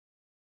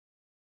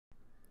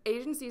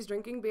Agencies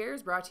Drinking Beer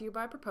is brought to you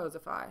by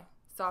Proposify,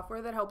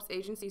 software that helps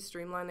agencies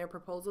streamline their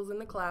proposals in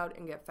the cloud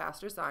and get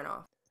faster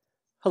sign-off.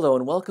 Hello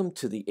and welcome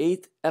to the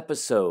 8th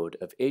episode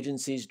of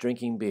Agencies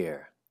Drinking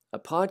Beer, a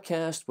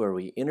podcast where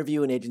we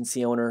interview an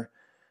agency owner,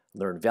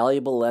 learn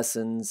valuable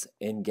lessons,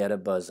 and get a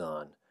buzz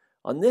on.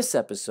 On this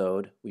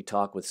episode, we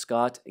talk with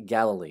Scott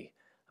Gellatly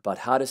about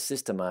how to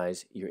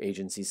systemize your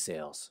agency's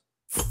sales.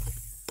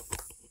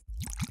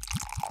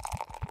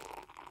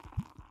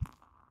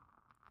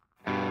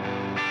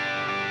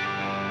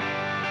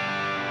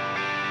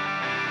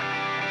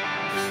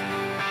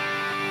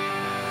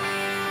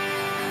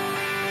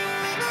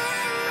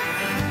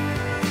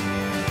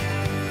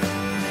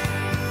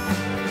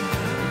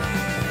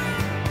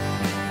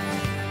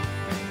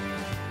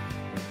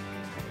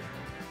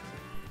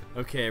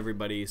 Okay,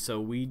 everybody, so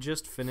we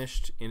just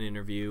finished an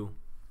interview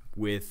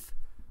with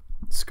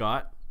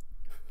Scott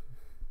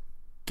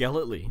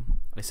Gellatly.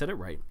 I said it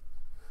right.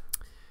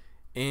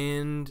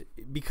 And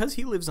because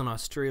he lives in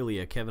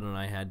Australia, Kevin and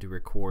I had to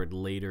record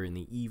later in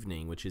the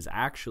evening, which is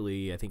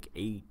actually, I think,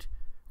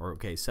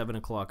 7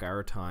 o'clock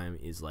our time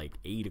is like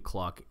 8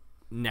 o'clock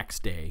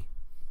next day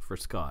for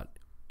Scott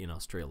in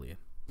Australia.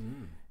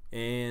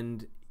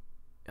 And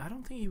I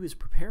don't think he was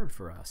prepared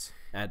for us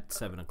at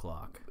 7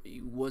 o'clock.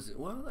 He wasn't,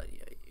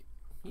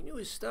 he knew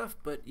his stuff,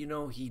 but,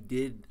 he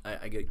did,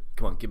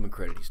 come on, give him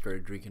credit. He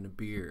started drinking a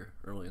beer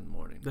early in the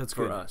morning. That's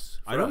for good.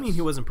 us. I don't mean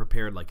he wasn't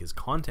prepared, like his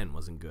content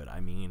wasn't good. I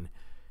mean,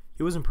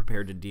 he wasn't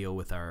prepared to deal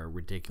with our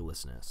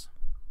ridiculousness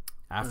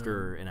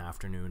after an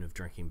afternoon of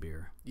drinking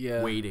beer.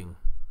 Yeah. Waiting.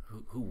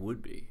 Who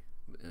would be?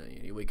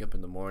 You wake up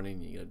in the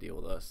morning, you got to deal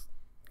with us.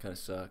 Kind of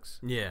sucks.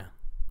 Yeah.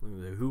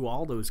 Who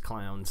all those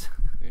clowns?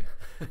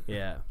 Yeah.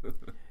 Yeah.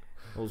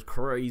 Those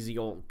crazy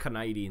old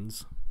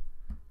Canadians.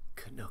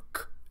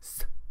 Canucks.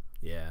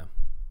 Yeah.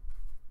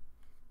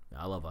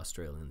 I love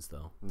Australians,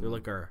 though. They're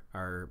like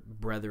our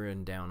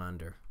brethren down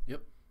under.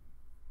 Yep.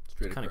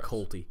 Straight Kind of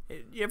culty.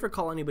 You ever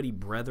call anybody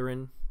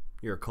brethren?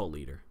 You're a cult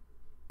leader.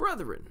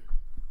 Brethren.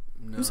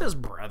 No. Who says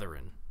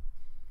brethren?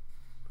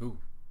 Who?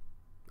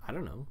 I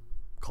don't know.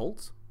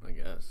 Cults? I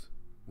guess.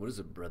 What is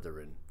a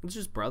brethren? It's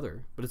just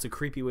brother, but it's a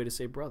creepy way to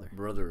say brother.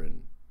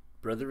 Brethren.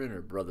 Brethren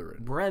or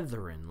brethren?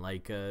 Brethren,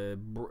 like I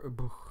don't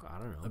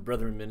know. A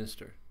brethren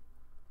minister.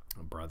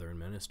 A brethren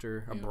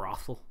minister. A Yeah.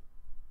 brothel.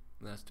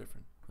 That's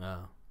different.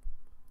 Oh.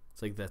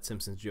 It's like that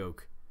Simpsons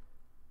joke.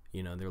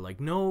 They're like,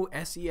 no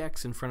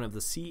sex in front of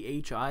the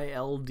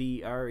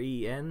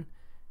children.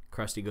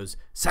 Krusty goes,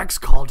 sex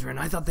cauldron.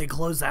 I thought they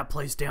closed that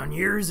place down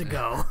years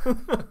ago.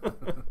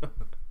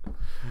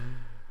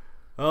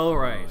 All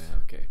right. Oh, yeah,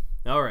 okay.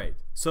 All right.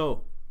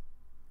 So,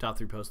 top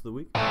 3 posts of the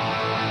week.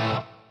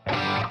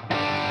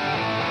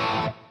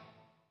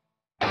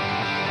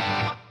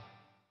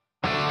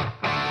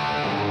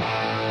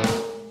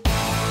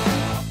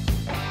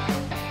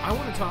 I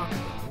want to talk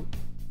about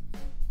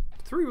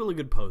 3 really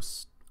good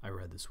posts I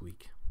read this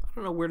week. I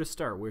don't know where to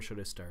start. Where should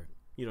I start?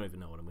 You don't even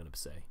know what I'm going to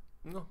say.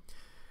 No.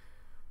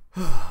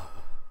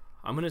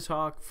 I'm going to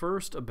talk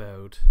first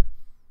about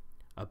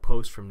a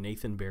post from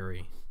Nathan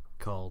Barry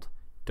called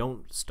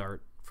Don't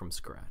Start from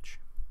Scratch.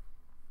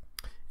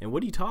 And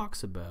what he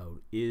talks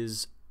about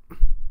is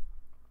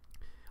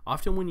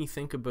often when you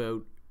think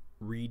about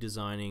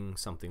redesigning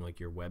something like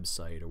your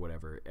website or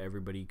whatever,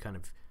 everybody kind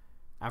of,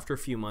 after a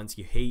few months,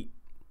 you hate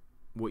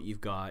what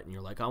you've got and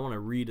you're like, I want to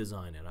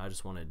redesign it. I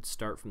just want to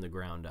start from the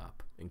ground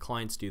up. And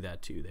clients do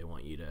that too. They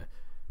want you to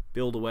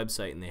build a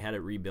website and they had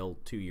it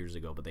rebuilt 2 years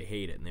ago, but they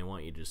hate it and they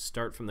want you to just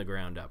start from the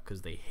ground up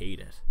because they hate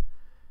it.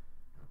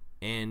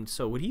 And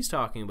so what he's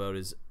talking about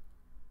is,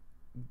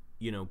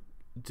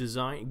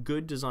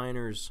 good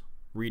designers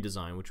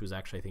redesign, which was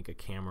actually, I think, a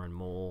Cameron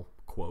Mole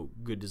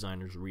quote, good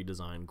designers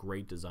redesign,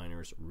 great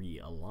designers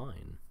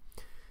realign,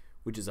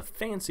 which is a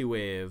fancy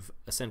way of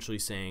essentially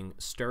saying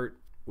start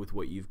with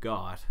what you've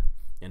got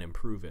and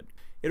improve it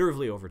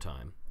iteratively over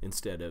time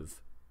instead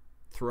of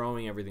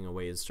throwing everything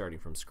away and starting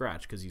from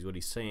scratch. Because what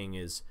he's saying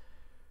is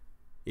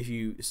if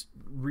you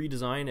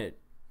redesign it,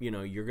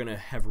 you're going to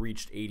have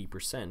reached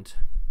 80%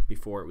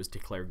 before it was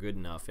declared good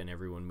enough and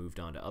everyone moved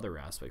on to other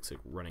aspects like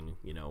running,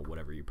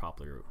 whatever your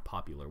popular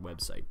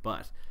website.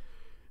 But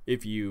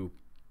if you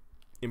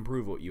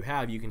improve what you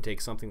have, you can take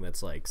something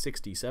that's like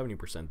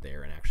 60-70%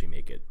 there and actually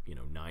make it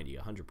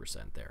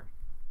 90-100% there.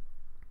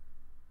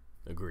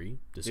 Agree?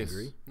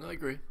 Disagree? Yes. No, I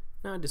agree.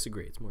 No, I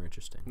disagree. It's more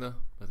interesting. No,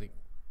 I think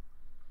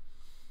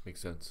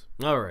makes sense.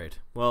 All right.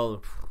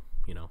 Well,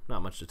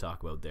 not much to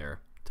talk about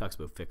there. Talks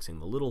about fixing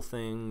the little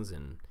things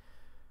and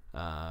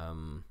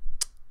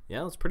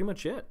yeah, that's pretty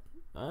much it.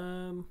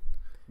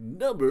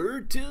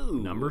 Number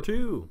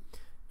two,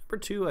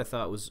 I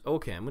thought was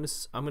okay. I'm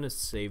gonna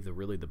save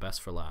the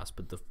best for last.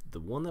 But the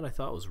one that I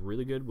thought was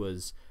really good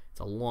was, it's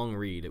a long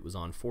read. It was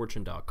on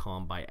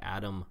Fortune.com by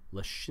Adam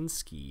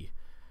Lashinsky,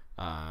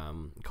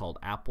 called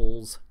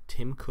Apple's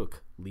Tim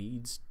Cook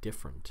Leads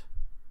Different.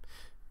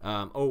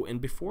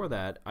 And before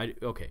that,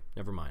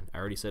 never mind. I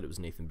already said it was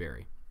Nathan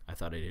Barry. I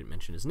thought I didn't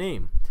mention his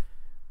name.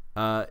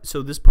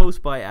 So this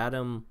post by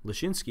Adam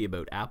Lashinsky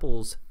about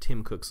Apple's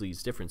Tim Cook's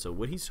lead's different. So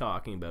what he's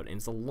talking about, and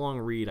it's a long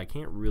read, I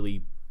can't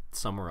really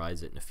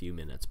summarize it in a few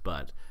minutes,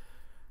 but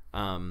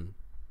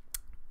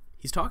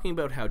he's talking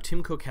about how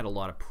Tim Cook had a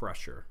lot of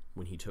pressure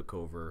when he took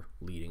over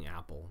leading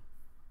Apple,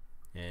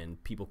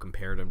 and people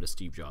compared him to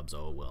Steve Jobs.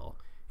 Oh, well,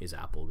 is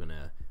Apple going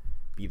to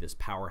be this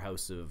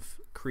powerhouse of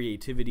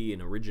creativity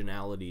and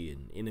originality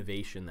and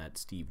innovation that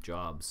Steve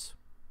Jobs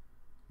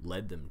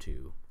led them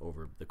to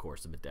over the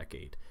course of a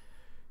decade?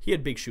 He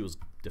had big shoes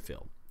to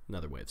fill,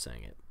 another way of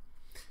saying it.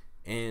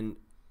 And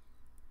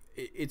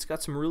it's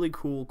got some really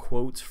cool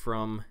quotes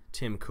from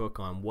Tim Cook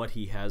on what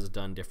he has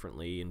done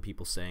differently, and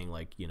people saying,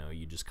 like, you know,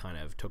 you just kind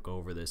of took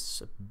over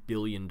this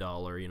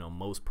billion-dollar, you know,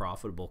 most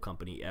profitable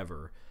company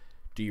ever.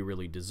 Do you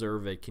really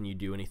deserve it? Can you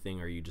do anything?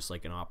 Or are you just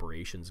like an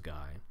operations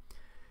guy?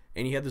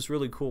 And he had this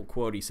really cool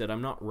quote. He said,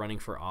 "I'm not running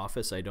for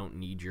office. I don't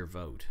need your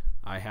vote.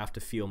 I have to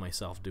feel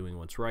myself doing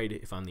what's right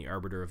if I'm the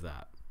arbiter of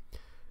that."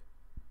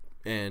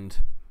 And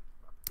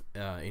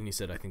he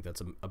said, "I think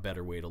that's a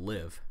better way to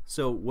live."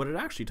 So what it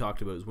actually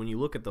talked about is, when you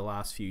look at the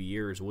last few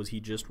years, was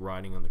he just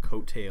riding on the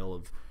coattail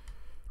of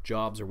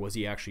Jobs, or was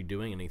he actually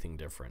doing anything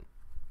different?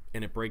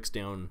 And it breaks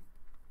down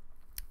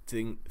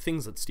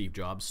things that Steve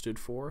Jobs stood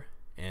for,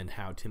 and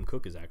how Tim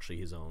Cook is actually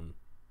his own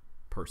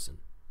person.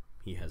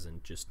 He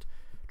hasn't just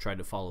tried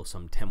to follow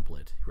some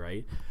template,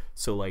 right?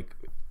 So, like,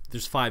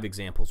 there's 5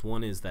 examples.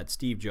 One is that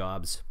Steve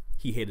Jobs,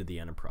 he hated the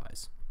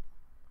enterprise.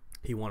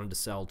 He wanted to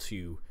sell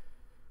to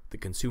the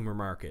consumer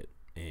market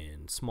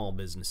and small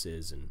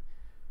businesses, and,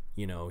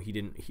 you know,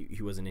 he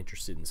wasn't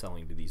interested in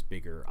selling to these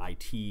bigger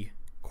IT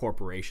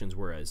corporations,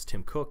 whereas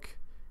Tim Cook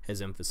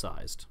has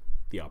emphasized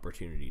the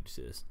opportunity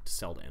to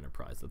sell to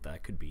enterprise,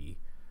 that could be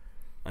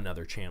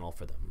another channel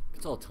for them.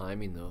 It's all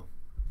timing, though.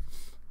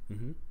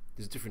 Mm-hmm.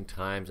 There's different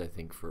times, I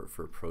think, for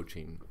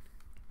approaching,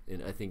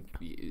 and I think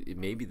it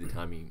may be the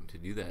timing to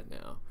do that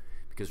now,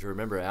 because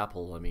remember,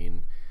 Apple, I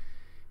mean,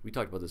 we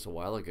talked about this a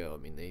while ago.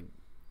 I mean, they,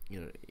 you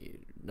know,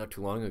 not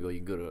too long ago, you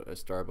can go to a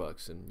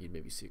Starbucks and you'd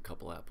maybe see a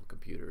couple Apple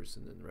computers,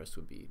 and then the rest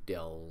would be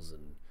Dells,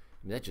 and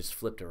I mean, that just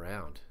flipped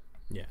around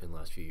in the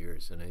last few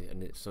years.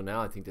 So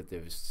now I think that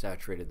they've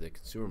saturated the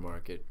consumer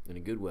market in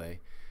a good way.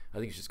 I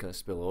think it's just going to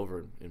spill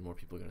over, and more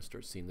people are going to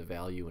start seeing the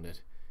value in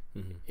it.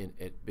 Mm-hmm.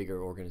 At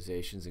bigger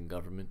organizations and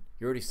government.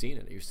 You're already seeing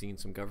it. You're seeing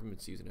some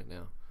governments using it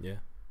now. Yeah,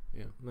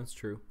 that's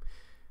true.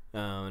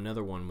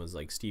 Another one was,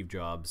 like, Steve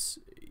Jobs.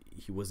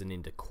 He wasn't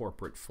into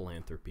corporate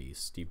philanthropy.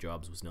 Steve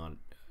Jobs was not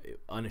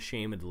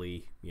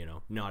unashamedly, you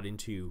know, not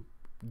into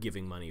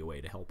giving money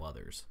away to help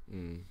others.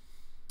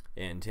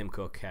 And Tim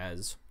Cook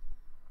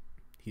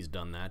he's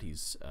done that.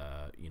 He's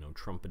you know,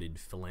 trumpeted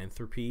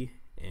philanthropy,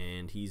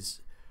 and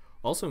he's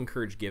also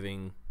encouraged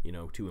giving, you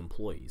know, to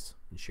employees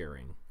and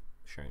sharing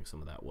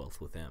some of that wealth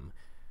with them.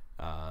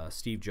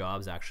 Steve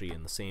Jobs, actually,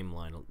 in the same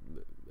line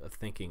of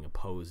thinking,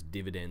 opposed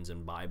dividends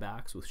and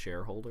buybacks with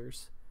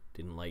shareholders.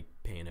 Didn't like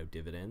paying out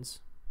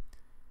dividends.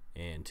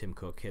 And Tim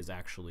Cook has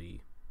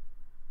actually,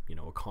 you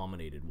know,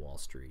 accommodated Wall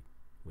Street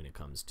when it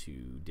comes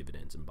to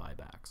dividends and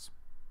buybacks.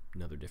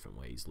 Another different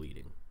way he's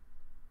leading.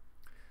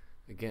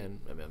 Again,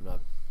 I mean, I'm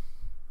not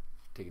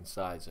taking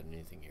sides on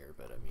anything here,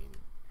 but I mean,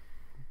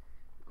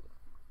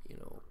 you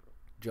know,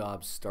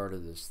 Jobs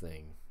started this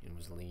thing and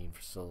was lean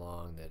for so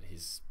long that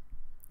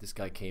this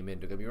guy came in.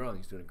 Don't get me wrong,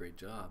 he's doing a great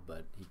job,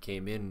 but he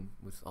came in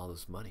with all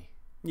this money.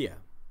 Yeah.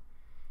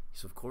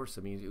 So of course,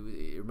 I mean,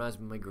 it reminds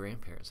me of my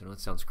grandparents. I know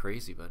it sounds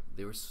crazy, but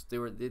they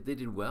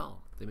did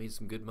well. They made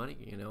some good money,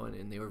 you know,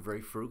 and they were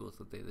very frugal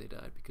till they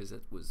died, because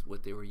that was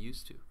what they were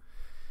used to.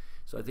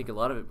 So I think a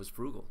lot of it was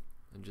frugal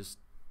and just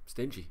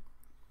stingy.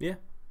 Yeah.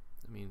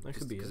 I mean, that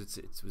could be because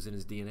it was in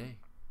his DNA.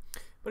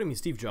 But I mean,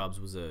 Steve Jobs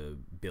was a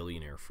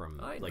billionaire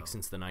from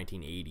since the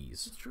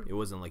 1980s. That's true. It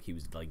wasn't like he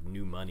was like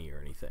new money or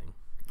anything.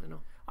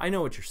 I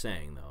know what you're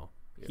saying, though.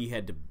 Yeah. He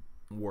had to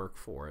work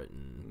for it,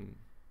 and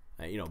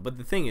you know. But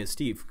the thing is,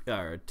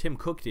 Tim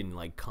Cook didn't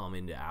like come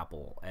into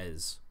Apple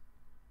as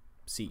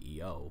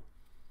CEO.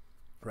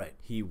 Right.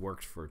 He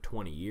worked for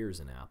 20 years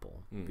in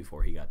Apple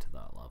before he got to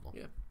that level.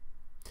 Yeah.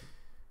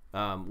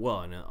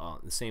 Well, and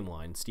on the same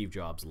line, Steve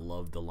Jobs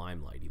loved the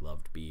limelight. He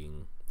loved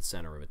being the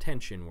center of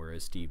attention,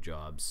 whereas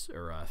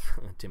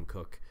Tim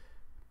Cook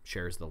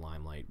shares the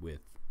limelight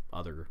with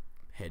other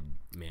head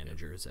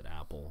managers at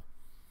Apple.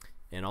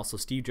 And also,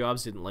 Steve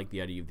Jobs didn't like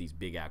the idea of these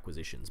big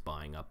acquisitions,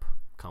 buying up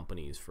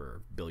companies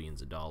for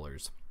billions of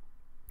dollars.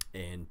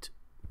 And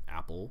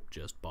Apple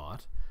just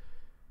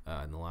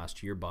in the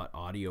last year, bought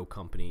audio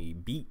company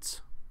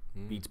Beats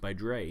by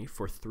Dre,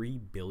 for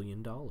 $3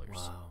 billion.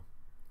 Wow.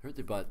 I heard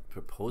they bought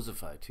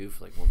Proposify too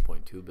for like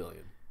 $1.2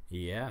 billion.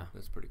 Yeah,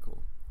 that's pretty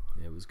cool.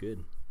 It was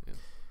good.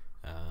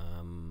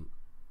 Yeah.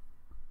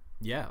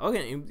 Yeah.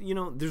 Okay. You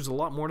know, there's a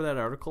lot more to that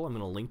article. I'm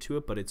going to link to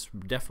it, but it's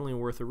definitely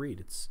worth a read.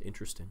 It's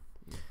interesting.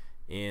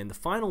 And the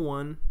final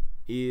one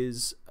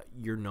is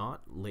 "You're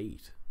Not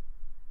Late"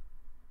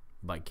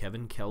 by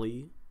Kevin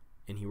Kelly,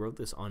 and he wrote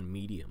this on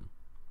Medium.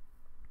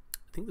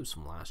 I think it was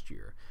from last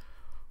year.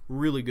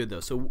 Really good, though.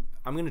 So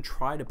I'm going to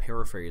try to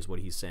paraphrase what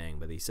he's saying,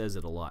 but he says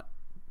it a lot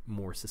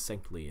more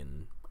succinctly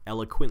and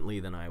eloquently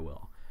than I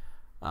will.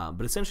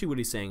 But essentially what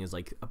he's saying is,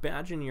 like,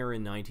 imagine you're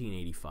in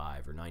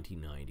 1985 or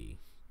 1990,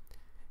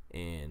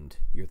 and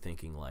you're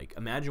thinking, like,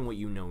 imagine what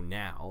you know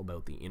now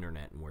about the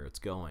internet and where it's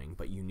going,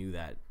 but you knew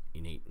that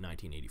in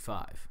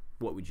 1985.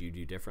 What would you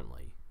do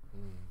differently?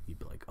 You'd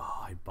be like,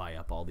 oh, I'd buy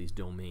up all these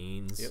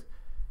domains. Yep.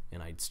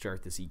 And I'd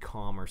start this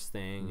e-commerce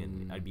thing,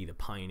 and I'd be the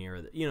pioneer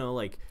of the,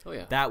 like, Oh,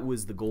 yeah. that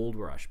was the gold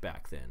rush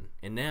back then.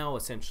 And now,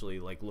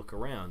 essentially, like, look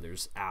around,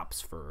 there's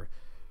apps for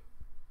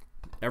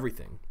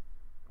everything.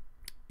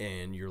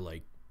 And you're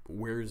like,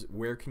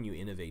 where can you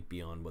innovate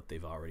beyond what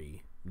they've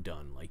already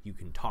done? Like, you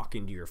can talk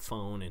into your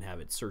phone and have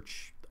it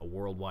search a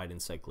worldwide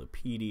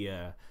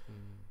encyclopedia.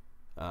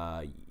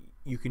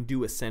 You can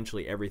do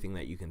essentially everything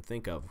that you can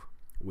think of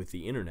with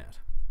the internet.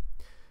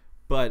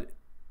 But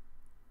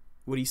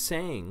what he's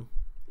saying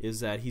is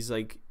that he's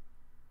like,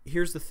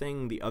 here's the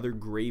thing, the other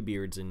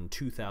graybeards in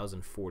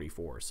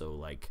 2044, so,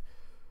 like,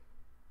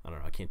 I don't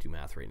know, I can't do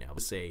math right now,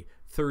 but say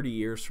 30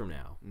 years from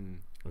now,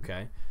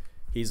 okay?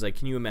 He's like,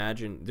 can you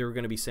imagine, they're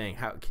going to be saying,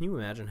 can you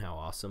imagine how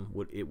awesome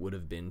it would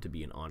have been to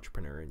be an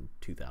entrepreneur in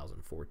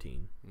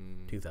 2014,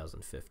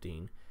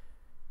 2015?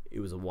 It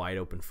was a wide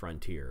open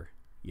frontier.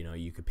 You know,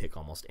 you could pick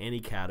almost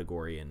any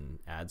category and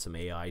add some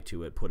AI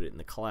to it, put it in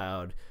the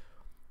cloud.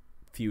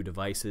 Few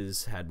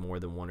devices had more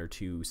than one or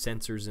two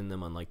sensors in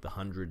them, unlike the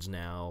hundreds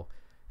now.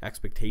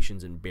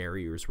 Expectations and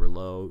barriers were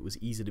low. It was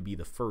easy to be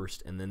the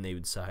first, and then they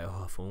would say,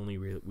 oh, if only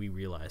we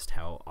realized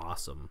how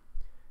awesome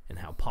and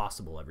how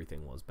possible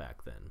everything was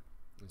back then.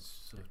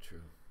 It's so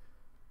true.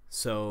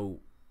 So,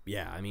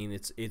 yeah, I mean,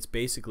 it's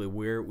basically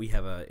where we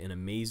have we're at an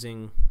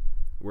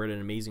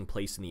amazing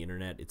place in the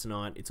internet.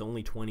 It's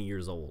only 20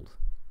 years old.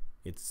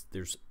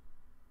 There's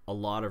a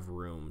lot of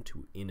room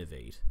to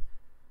innovate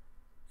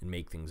and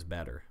make things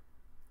better.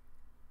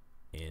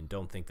 And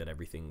don't think that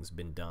everything's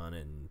been done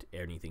and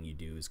anything you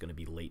do is going to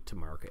be late to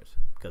market,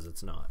 because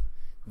it's not.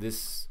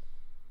 This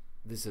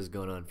has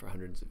gone on for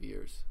hundreds of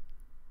years.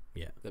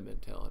 Yeah. The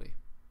mentality.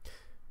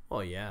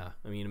 Well, yeah.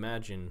 I mean,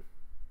 imagine.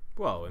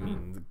 Well, I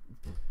mean,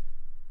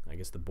 I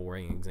guess the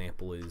boring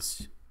example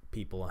is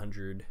people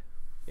 100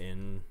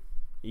 and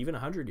even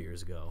 100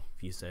 years ago.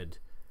 If you said,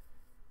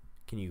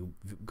 can you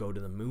go to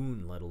the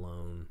moon, let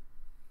alone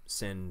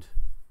send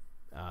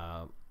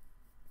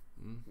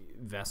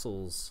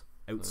vessels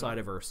outside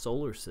of our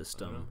solar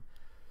system,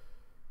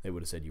 they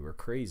would have said you were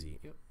crazy.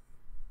 Yep.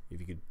 If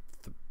you could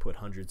put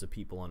hundreds of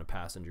people on a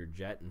passenger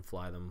jet and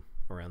fly them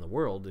around the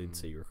world, they'd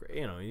say you were crazy.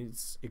 You know,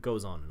 it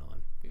goes on and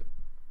on. Yep.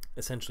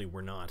 Essentially,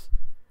 we're not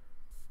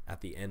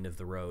at the end of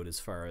the road as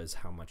far as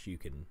how much you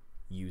can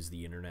use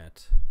the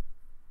internet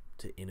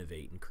to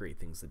innovate and create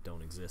things that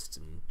don't exist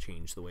and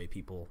change the way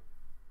people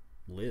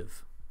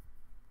live.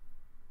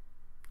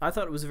 I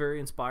thought it was a very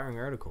inspiring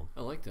article.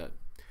 I like that.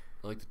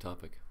 I like the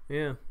topic.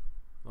 Yeah.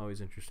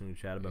 Always interesting to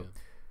chat about.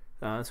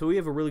 Yeah. So we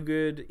have a really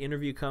good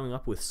interview coming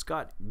up with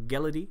Scott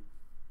Gellatly.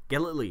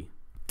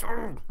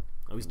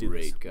 Always do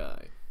this. Great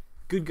guy.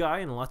 Good guy,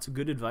 and lots of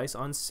good advice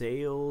on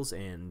sales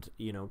and,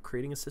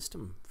 creating a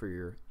system for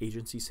your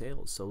agency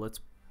sales. So let's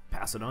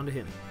pass it on to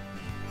him.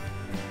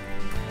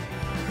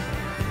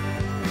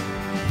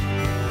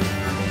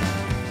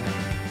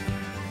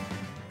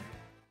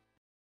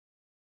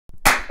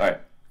 All right.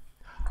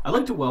 I'd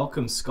like to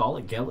welcome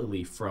Scott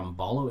Gellatly from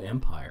Bolo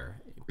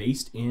Empire,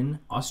 based in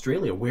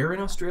Australia. Where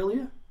in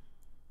Australia?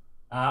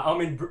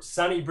 I'm in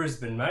sunny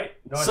Brisbane, mate.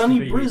 Nice sunny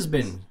to be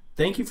Brisbane. Here.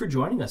 Thank you for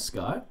joining us,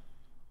 Scott.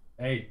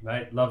 Hey,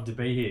 mate, love to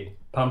be here.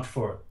 Pumped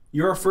for it.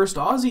 You're our first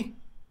Aussie.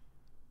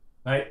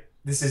 Mate,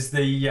 this is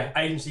the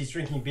Agency's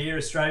Drinking Beer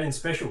Australian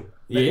special.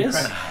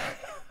 Yes.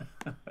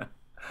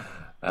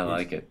 I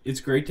like it.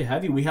 It's great to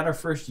have you. We had our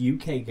first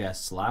UK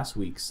guests last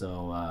week,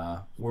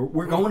 so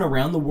we're going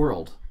around the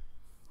world.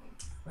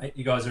 Mate,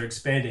 you guys are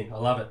expanding. I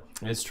love it.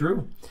 It's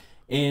true.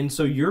 And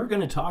so you're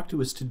going to talk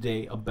to us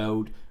today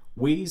about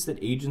ways that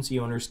agency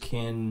owners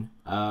can,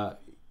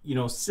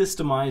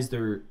 systemize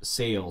their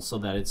sales so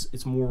that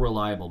it's more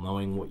reliable,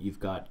 knowing what you've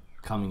got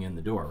coming in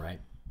the door, right?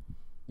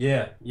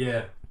 Yeah.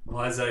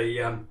 Well,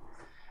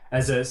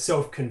 as a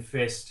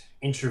self-confessed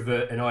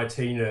introvert and IT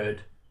nerd,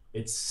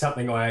 it's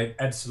something I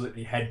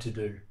absolutely had to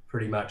do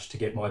pretty much to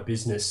get my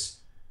business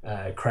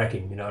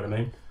cracking. You know what I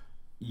mean?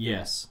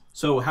 Yes.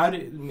 So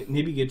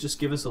maybe you could just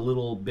give us a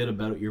little bit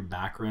about your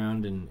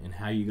background and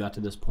how you got to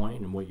this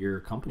point and what your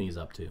company is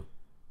up to.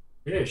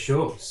 Yeah,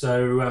 sure.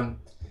 So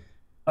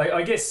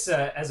I guess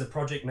as a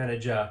project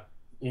manager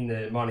in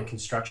the mining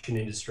construction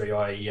industry,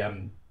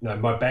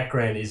 my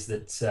background is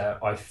that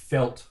I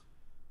felt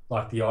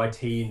like the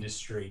IT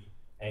industry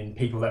and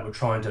people that were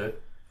trying to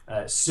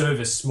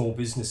service small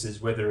businesses,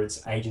 whether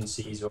it's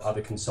agencies or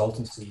other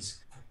consultancies,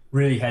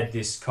 really had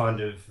this kind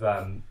of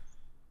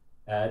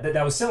that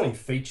they were selling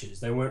features.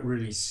 They weren't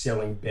really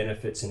selling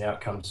benefits and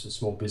outcomes for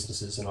small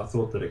businesses, and I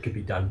thought that it could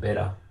be done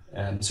better.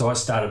 So I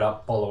started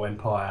up Bolo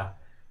Empire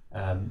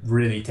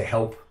really to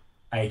help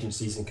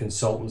agencies and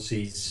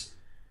consultancies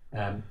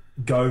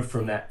go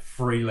from that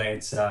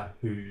freelancer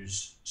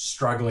who's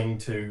struggling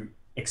to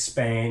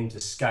expand,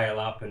 to scale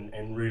up,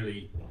 and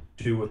really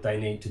do what they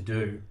need to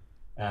do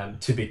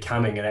to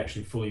becoming an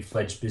actually fully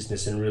fledged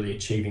business and really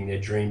achieving their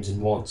dreams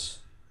and wants.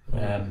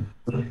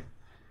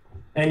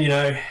 And, you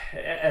know,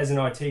 as an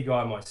IT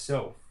guy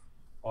myself,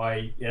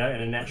 and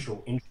a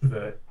natural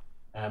introvert,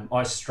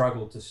 I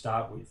struggle to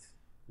start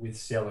with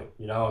selling.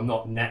 You know, I'm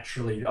not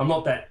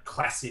that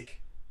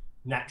classic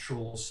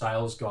natural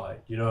sales guy.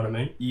 Do you know what I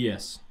mean?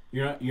 Yes.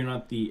 You're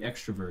not the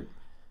extrovert.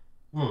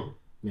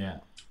 Yeah.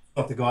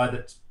 Not the guy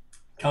that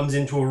comes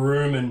into a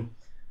room and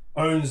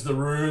owns the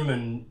room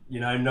and, you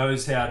know,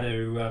 knows how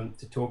to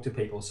talk to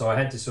people. So I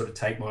had to sort of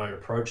take my own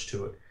approach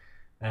to it.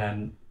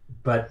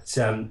 But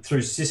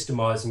through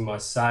systemizing my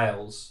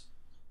sales,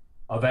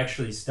 I've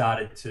actually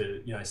started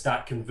to, you know,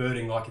 start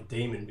converting like a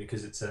demon,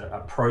 because it's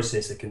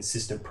a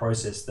consistent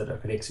process that I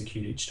can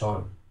execute each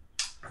time.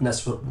 And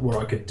that's what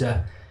I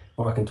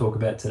can talk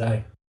about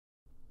today.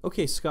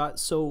 Okay, Scott,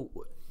 so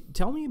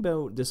tell me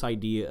about this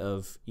idea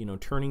of, you know,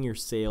 turning your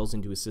sales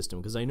into a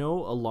system, because I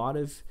know a lot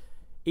of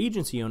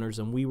agency owners,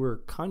 and we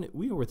were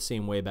the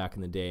same way back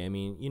in the day. I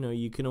mean, you know,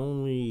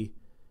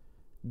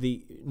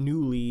 the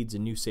new leads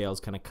and new sales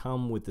kind of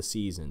come with the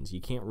seasons. You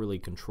can't really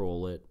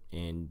control it,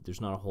 and there's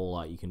not a whole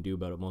lot you can do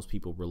about it. Most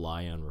people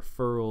rely on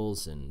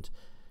referrals, and,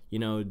 you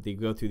know, they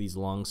go through these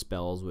long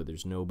spells where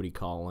there's nobody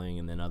calling,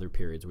 and then other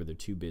periods where they're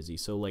too busy.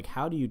 So, like,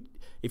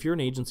 if you're an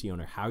agency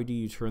owner, how do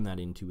you turn that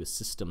into a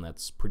system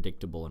that's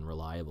predictable and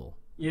reliable?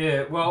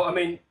 Yeah, well, I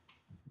mean,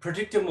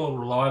 predictable and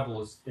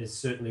reliable is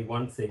certainly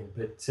one thing,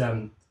 but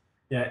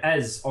you know,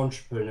 as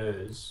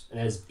entrepreneurs and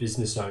as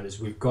business owners,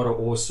 we've got to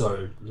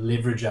also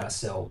leverage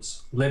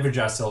ourselves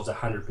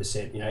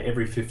 100%. You know,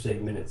 every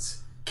 15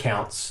 minutes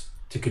counts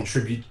to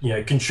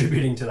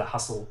contributing to the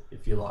hustle,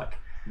 if you like.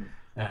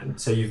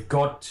 So you've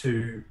got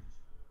to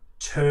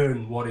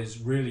turn what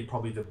is really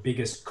probably the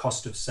biggest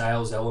cost of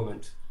sales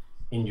element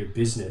in your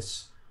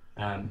business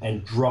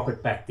and drop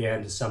it back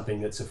down to something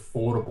that's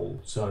affordable.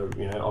 So,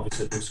 you know,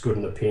 obviously it looks good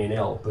in the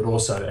P&L, but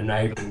also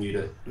enabling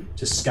you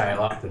to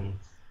scale up and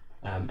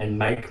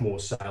make more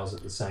sales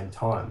at the same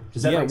time.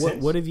 Does that make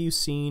sense? What have you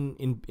seen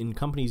in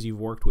companies you've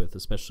worked with,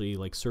 especially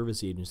like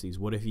service agencies?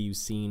 What have you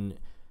seen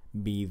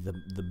be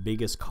the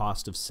biggest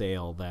cost of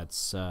sale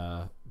that's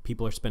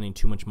people are spending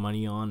too much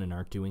money on and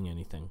aren't doing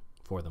anything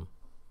for them?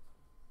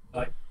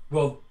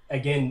 Well,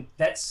 again,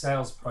 that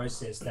sales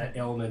process, that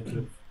element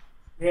of,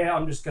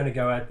 I'm just going to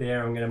go out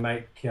there, I'm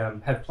going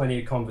to have plenty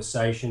of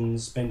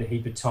conversations, spend a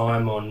heap of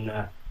time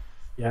on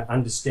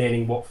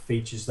understanding what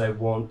features they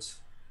want,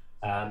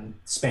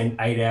 spend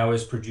 8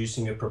 hours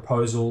producing a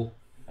proposal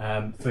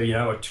for, you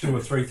know, a $2,000 or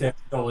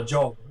 $3,000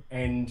 job.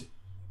 And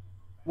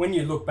when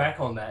you look back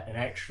on that and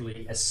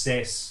actually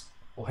assess,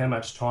 well, how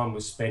much time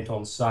was spent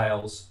on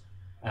sales,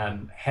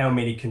 how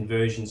many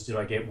conversions did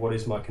I get, what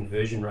is my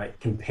conversion rate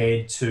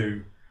compared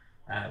to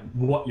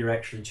what you're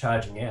actually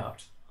charging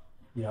out,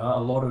 you know, a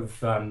lot of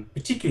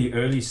particularly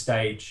early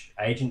stage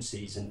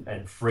agencies and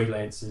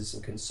freelancers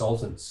and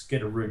consultants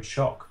get a rude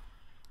shock.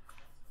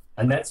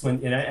 And that's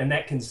when, you know, and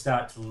that can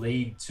start to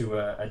lead to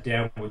a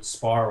downward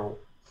spiral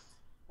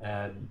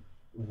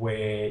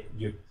where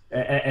you,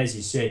 as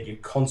you said,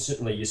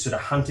 you're sort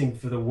of hunting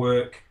for the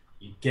work,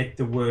 you get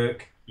the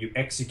work, you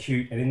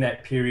execute, and in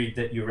that period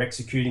that you're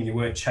executing, you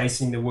weren't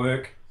chasing the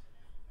work.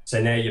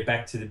 So now you're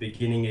back to the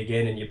beginning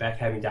again, and you're back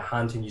having to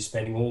hunt, and you're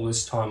spending all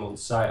this time on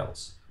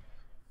sales.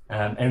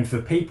 And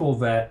for people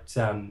that,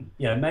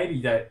 you know,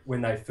 maybe that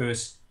when they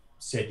first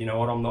said, you know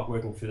what, I'm not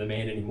working for the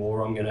man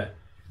anymore, I'm gonna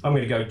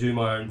go do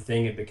my own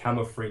thing and become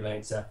a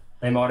freelancer,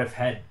 they might have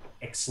had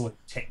excellent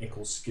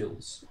technical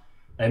skills.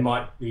 They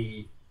might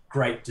be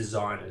great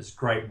designers,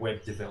 great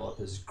web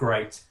developers,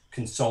 great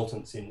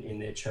consultants in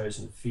their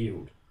chosen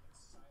field.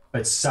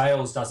 But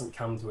sales doesn't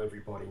come to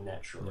everybody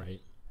naturally.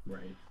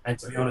 Right. And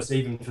to be honest,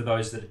 even for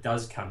those that it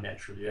does come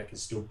naturally, they can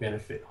still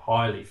benefit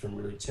highly from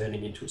really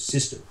turning into a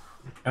system.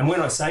 And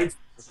when I say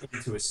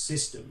into a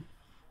system,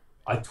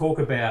 I talk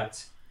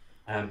about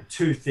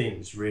two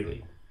things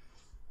really.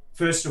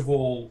 First of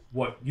all,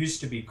 what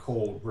used to be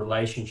called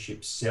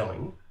relationship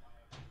selling,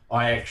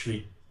 I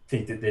actually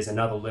think that there's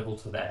another level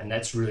to that, and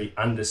that's really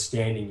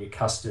understanding your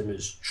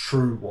customer's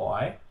true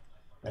why.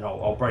 And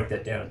I'll break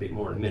that down a bit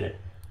more in a minute.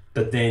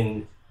 But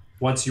then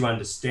once you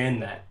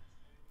understand that,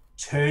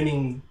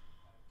 turning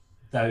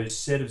those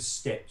set of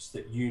steps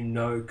that you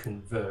know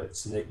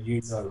converts and that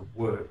you know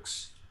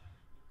works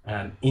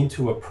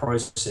into a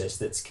process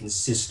that's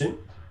consistent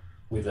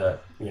with a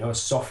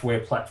software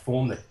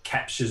platform that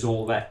captures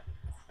all that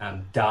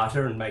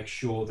data and makes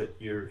sure that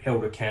you're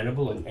held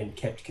accountable and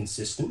kept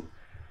consistent.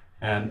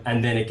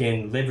 And then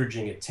again,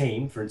 leveraging a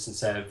team, for instance,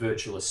 say a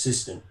virtual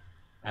assistant,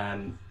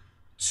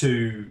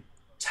 to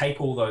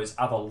take all those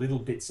other little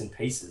bits and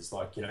pieces,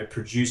 like, you know,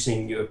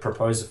 producing your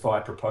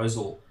Proposify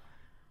proposal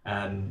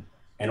and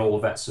all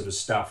of that sort of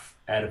stuff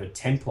out of a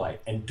template,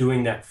 and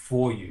doing that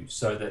for you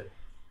so that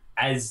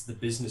as the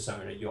business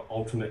owner, you're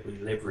ultimately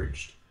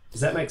leveraged.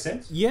 Does that make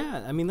sense?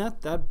 Yeah, I mean,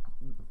 that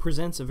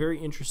presents a very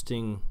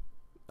interesting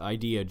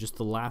idea. Just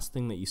the last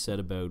thing that you said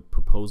about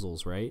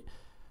proposals, right?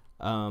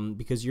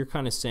 because you're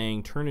kind of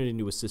saying turn it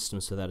into a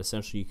system so that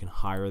essentially you can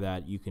hire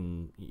that, you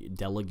can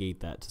delegate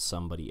that to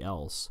somebody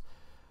else.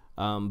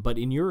 But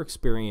in your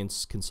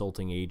experience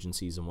consulting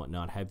agencies and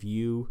whatnot, have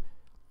you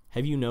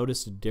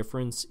noticed a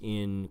difference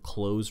in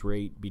close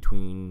rate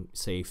between,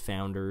 say,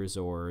 founders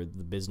or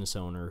the business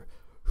owner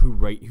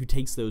who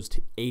takes those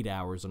 8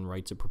 hours and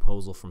writes a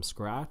proposal from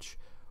scratch?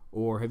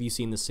 Or have you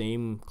seen the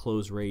same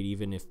close rate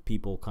even if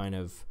people kind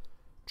of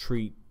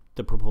treat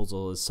the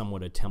proposal as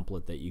somewhat a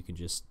template that you can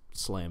just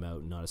slam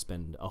out and not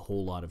spend a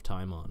whole lot of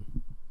time on?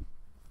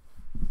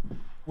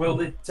 Well,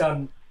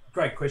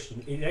 great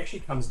question. It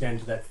actually comes down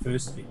to that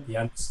first bit, the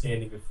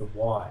understanding of the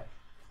why,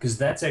 because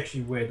that's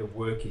actually where the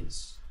work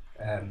is.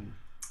 Turning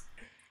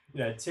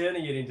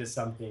it into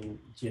something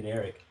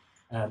generic,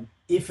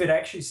 if it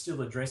actually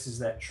still addresses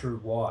that true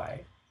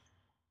why,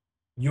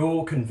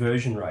 your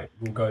conversion rate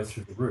will go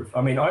through the roof.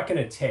 I mean, I can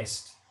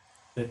attest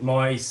that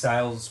my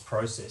sales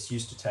process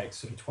used to take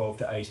sort of 12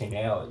 to 18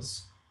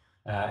 hours,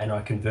 and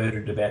I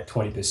converted about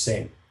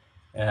 20%.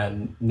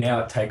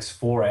 Now it takes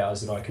 4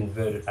 hours and I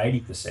convert at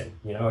 80%.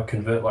 I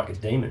convert like a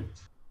demon.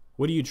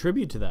 What do you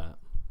attribute to that?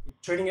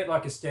 Treating it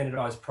like a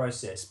standardized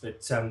process.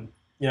 But,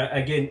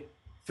 again,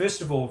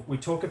 first of all, we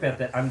talk about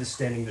that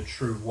understanding the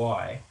true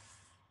why.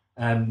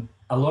 A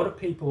lot of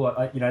people,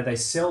 they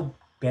sell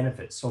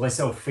benefits, or they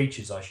sell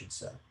features, I should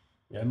say.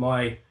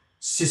 My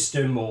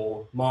system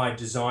or my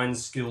design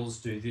skills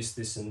do this,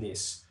 this, and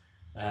this.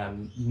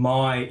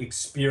 My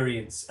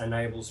experience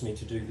enables me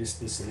to do this,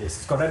 this, and this.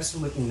 It's got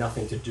absolutely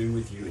nothing to do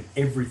with you and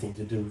everything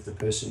to do with the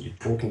person you're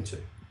talking to.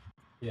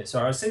 Yeah,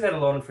 so I see that a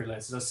lot in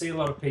freelancers. I see a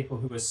lot of people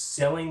who are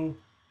selling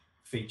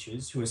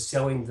features, who are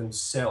selling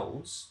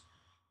themselves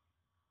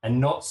and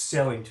not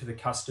selling to the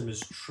customer's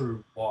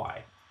true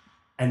why.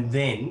 And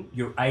then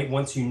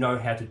once you know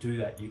how to do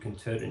that, you can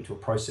turn it into a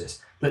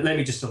process. But let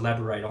me just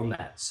elaborate on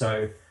that.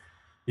 So,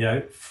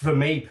 for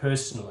me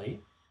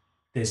personally,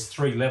 there's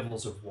 3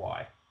 levels of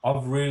why.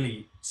 I've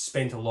really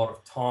spent a lot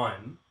of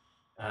time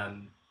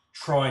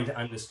trying to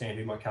understand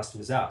who my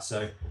customers are.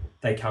 So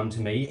they come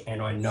to me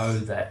and I know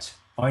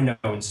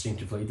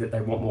instinctively that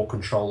they want more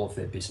control of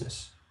their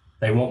business.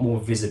 They want more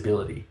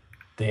visibility.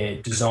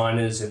 They're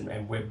designers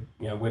and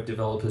web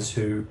developers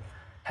who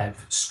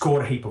have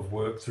scored a heap of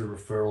work through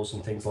referrals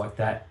and things like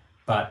that,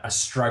 but are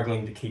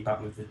struggling to keep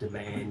up with the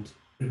demand,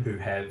 who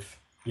have,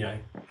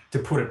 to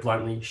put it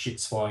bluntly,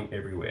 shit's flying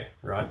everywhere,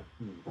 right?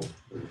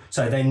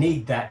 So they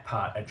need that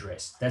part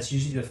addressed. That's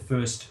usually the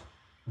first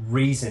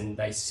reason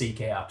they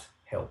seek out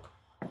help.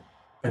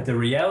 But the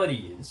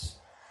reality is,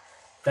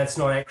 that's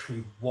not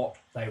actually what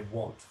they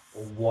want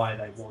or why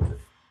they want it.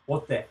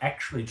 What they're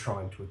actually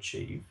trying to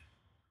achieve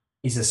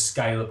is a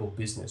scalable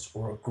business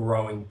or a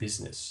growing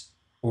business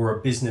or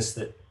a business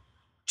that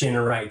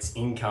generates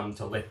income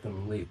to let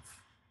them live.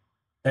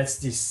 That's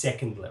this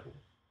second level.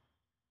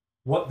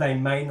 What they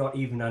may not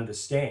even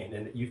understand,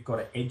 and that you've got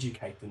to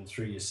educate them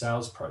through your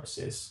sales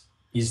process,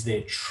 is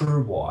their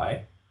true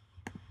why,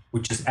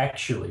 which is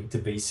actually to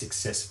be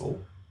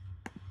successful,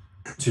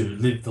 to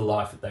live the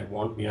life that they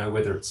want,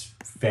 whether it's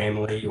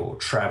family or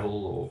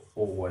travel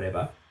or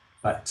whatever,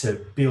 but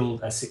to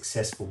build a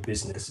successful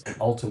business and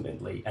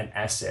ultimately an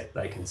asset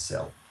they can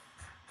sell.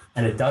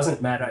 And it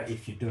doesn't matter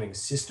if you're doing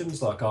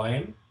systems like I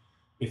am,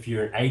 if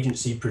you're an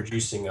agency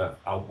producing a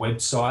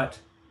website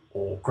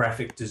or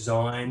graphic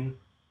design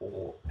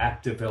or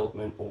app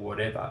development or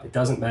whatever. It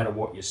doesn't matter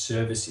what your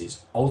service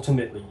is.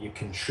 Ultimately, you're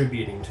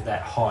contributing to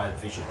that higher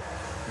vision.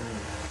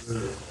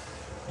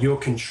 You're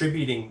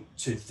contributing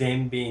to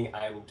them being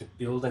able to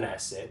build an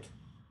asset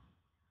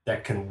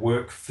that can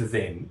work for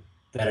them,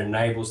 that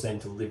enables them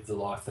to live the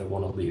life they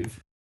want to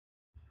live.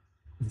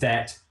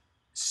 That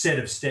set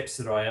of steps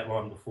that I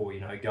outlined before,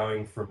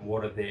 going from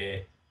what are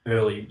their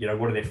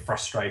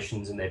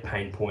frustrations and their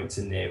pain points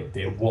and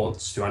their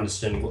wants, to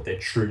understanding what their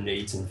true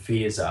needs and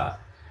fears are.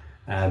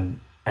 And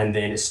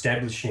then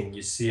establishing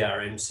your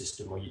CRM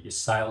system or your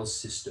sales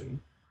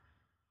system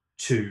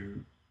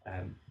to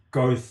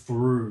go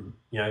through,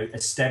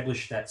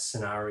 establish that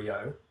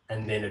scenario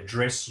and then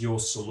address your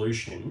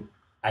solution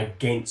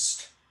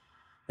against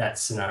that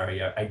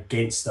scenario,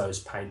 against those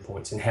pain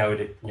points, and how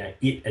it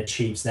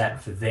achieves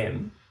that for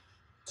them.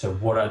 So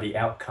what are the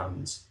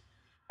outcomes?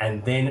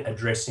 And then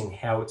addressing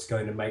how it's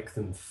going to make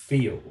them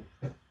feel.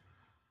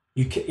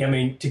 To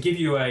give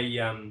you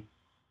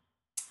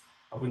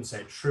I wouldn't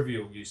say a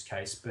trivial use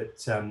case,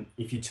 but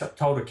if you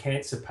told a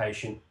cancer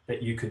patient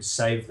that you could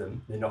save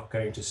them, they're not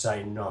going to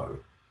say no.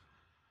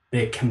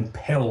 They're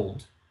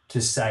compelled to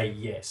say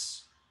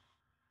yes.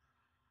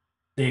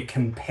 They're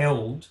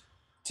compelled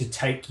to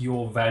take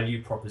your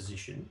value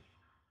proposition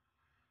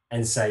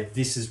and say,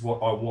 this is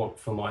what I want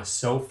for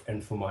myself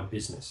and for my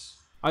business.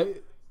 I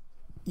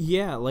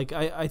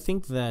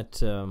think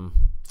that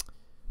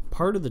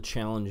part of the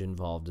challenge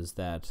involved is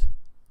that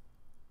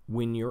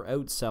when you're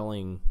out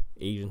selling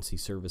agency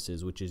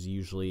services, which is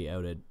usually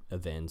out at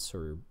events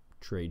or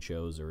trade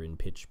shows or in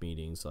pitch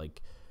meetings,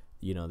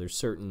 there's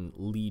certain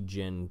lead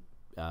gen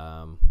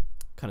kind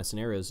of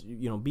scenarios,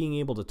 being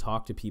able to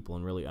talk to people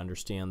and really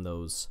understand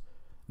those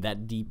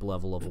that deep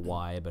level of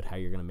why about how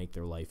you're going to make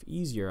their life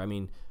easier. I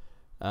mean,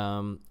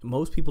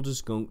 most people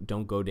just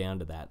don't go down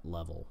to that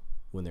level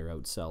when they're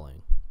out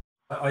selling.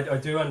 I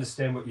do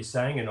understand what you're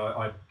saying, and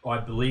I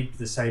believed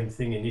the same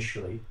thing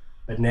initially,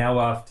 but now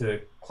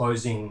after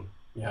closing,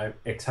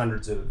 X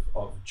hundreds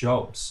of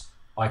jobs,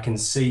 I can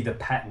see the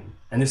pattern.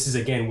 And this is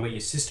again where your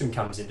system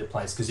comes into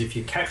place, because if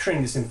you're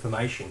capturing this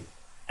information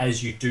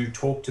as you do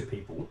talk to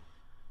people,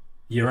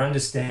 you're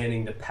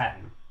understanding the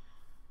pattern.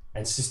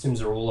 And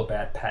systems are all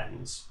about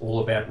patterns, all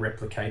about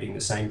replicating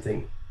the same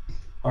thing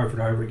over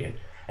and over again.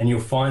 And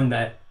you'll find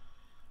that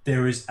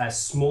there is a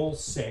small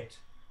set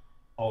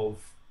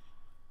of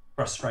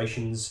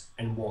frustrations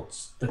and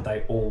wants that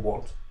they all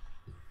want.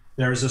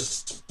 There is a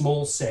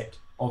small set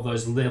of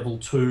those level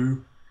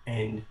 2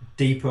 and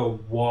deeper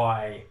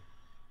why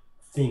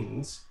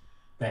things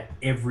that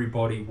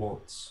everybody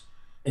wants.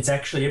 It's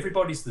actually,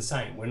 everybody's the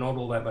same. We're not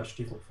all that much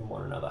different from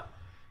one another.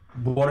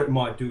 What it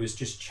might do is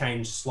just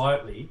change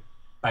slightly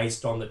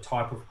based on the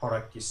type of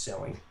product you're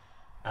selling,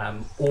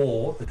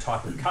 or the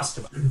type of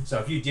customer. So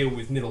if you deal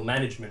with middle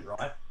management,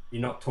 right,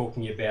 you're not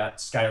talking about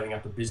scaling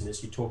up a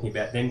business. You're talking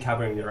about them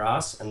covering their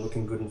ass and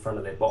looking good in front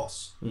of their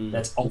boss.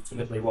 That's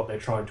ultimately what they're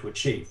trying to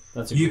achieve.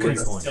 That's a great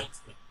point.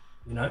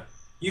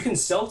 You can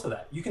sell to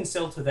that. You can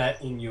sell to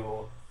that in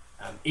your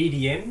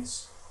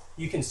EDMs.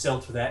 You can sell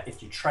to that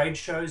if your trade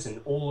shows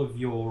and all of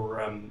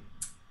your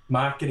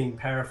marketing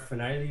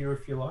paraphernalia,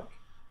 if you like.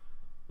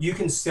 You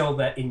can sell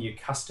that in your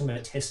customer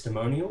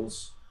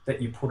testimonials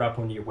that you put up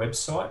on your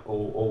website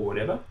or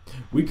whatever.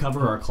 We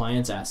cover our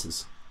clients'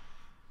 asses.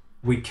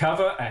 We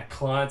cover our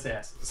clients'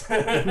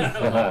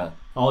 asses.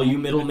 All you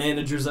middle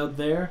managers out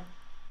there?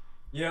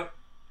 Yep,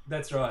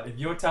 that's right. If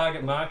your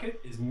target market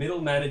is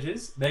middle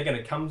managers, they're going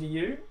to come to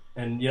you.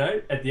 And,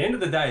 at the end of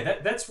the day,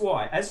 that's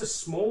why, as a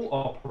small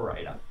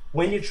operator,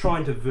 when you're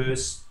trying to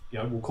verse,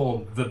 we'll call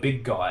them the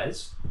big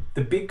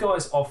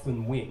guys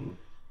often win,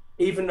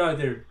 even though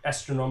they're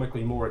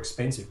astronomically more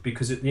expensive,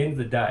 because at the end of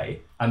the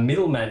day, a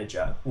middle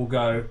manager will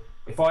go,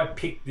 if I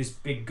pick this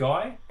big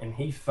guy and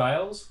he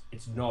fails,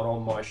 it's not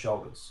on my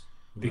shoulders.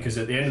 Because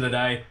at the end of the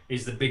day,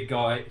 he's the big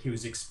guy. He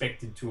was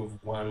expected to have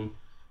won.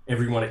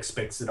 Everyone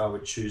expects that I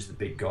would choose the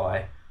big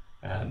guy.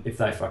 If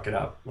they fuck it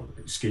up,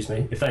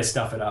 if they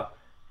stuff it up,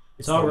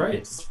 it's all right.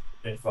 It's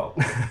their fault.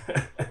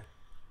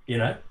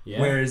 Yeah.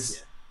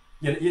 Whereas,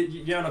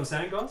 you know what I'm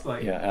saying, guys?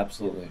 Yeah,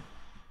 absolutely.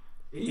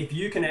 If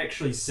you can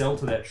actually sell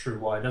to that true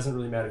why, it doesn't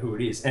really matter who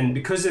it is. And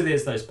because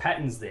there's those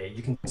patterns there,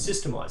 you can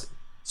systemize it.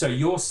 So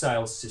your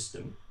sales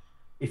system,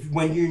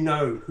 when you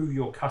know who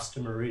your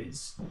customer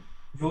is,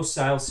 your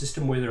sales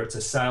system, whether it's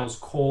a sales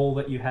call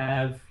that you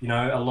have,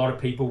 a lot of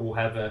people will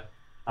have a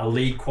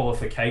lead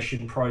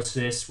qualification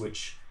process,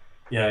 which,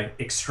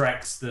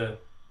 extracts the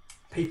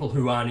people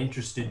who aren't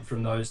interested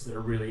from those that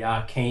really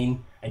are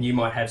keen. And you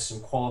might have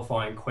some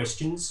qualifying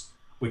questions,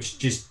 which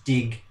just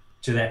dig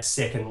to that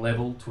second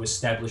level to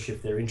establish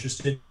if they're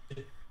interested.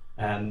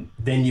 Then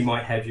you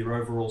might have your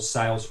overall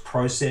sales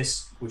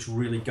process, which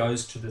really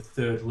goes to the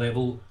third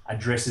level,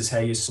 addresses how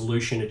your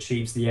solution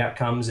achieves the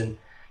outcomes and,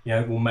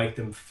 will make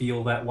them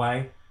feel that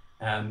way.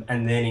 And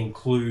then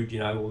include,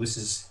 this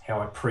is how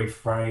I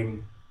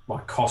pre-frame my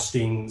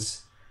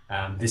costings.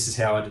 This is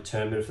how I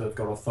determine if they've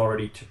got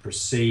authority to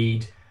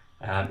proceed.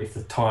 If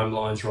the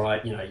timeline's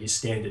right, your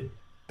standard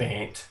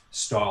BANT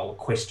style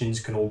questions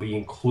can all be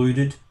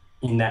included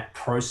in that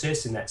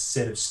process, in that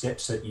set of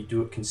steps that you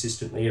do it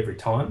consistently every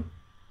time.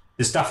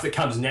 The stuff that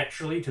comes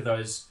naturally to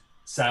those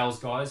sales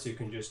guys who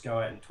can just go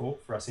out and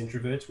talk. For us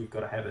introverts, we've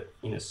got to have it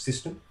in a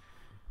system.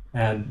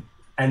 And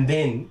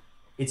then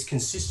it's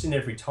consistent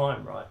every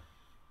time, right?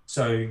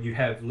 So you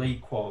have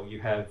lead qual,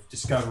 you have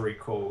discovery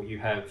call, you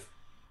have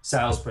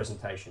sales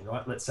presentation,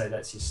 right? Let's say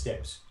that's your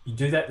steps. You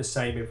do that the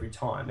same every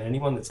time. And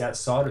anyone that's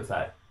outside of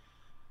that,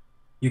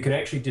 you can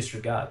actually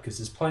disregard, because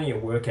there's plenty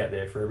of work out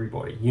there for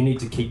everybody. You need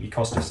to keep your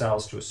cost of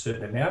sales to a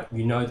certain amount.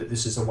 You know that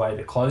this is a way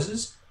that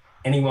closes.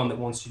 Anyone that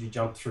wants you to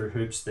jump through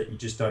hoops that you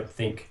just don't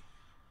think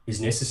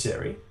is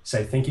necessary,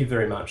 say thank you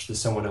very much.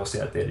 There's someone else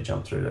out there to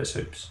jump through those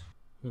hoops.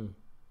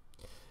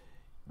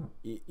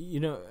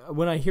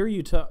 When I hear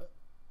you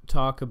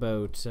talk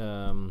about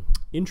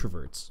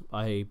introverts,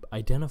 I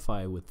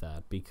identify with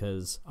that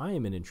because I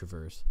am an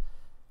introvert.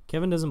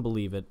 Kevin doesn't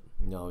believe it,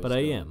 but I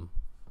am.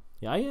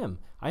 Yeah, I am.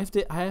 I have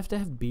to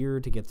have beer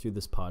to get through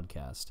this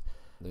podcast.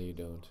 No, you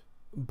don't.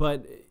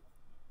 But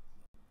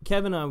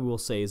Kevin, I will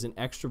say, is an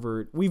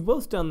extrovert. We've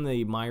both done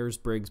the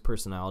Myers-Briggs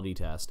personality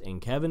test,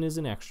 and Kevin is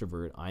an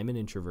extrovert. I'm an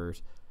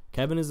introvert.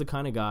 Kevin is the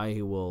kind of guy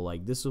who will,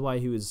 this is why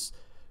he was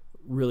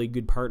really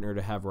good partner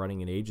to have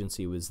running an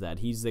agency, was that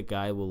he's the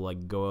guy who will,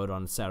 go out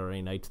on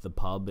Saturday night to the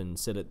pub and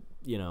sit at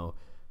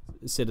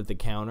the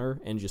counter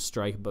and just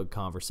strike up a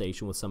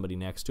conversation with somebody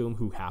next to him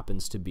who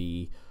happens to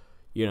be,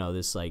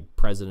 this,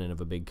 president of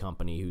a big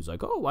company who's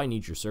like, oh, I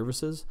need your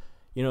services.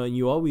 And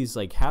you always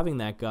having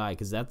that guy,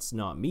 because that's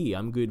not me.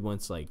 I'm good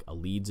once a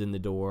lead's in the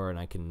door and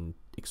I can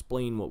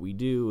explain what we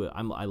do.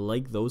 I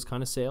like those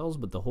kind of sales,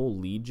 but the whole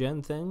lead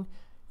gen thing,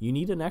 you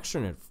need an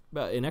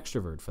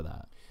extrovert for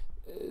that.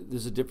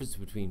 there's a difference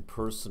between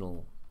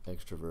personal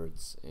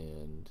extroverts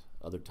and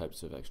other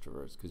types of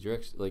extroverts, because you're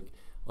actually, like,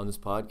 on this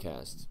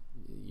podcast,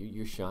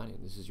 you're shining.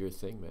 This is your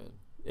thing, man.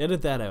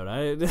 Edit that out.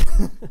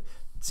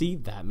 See,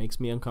 that makes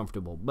me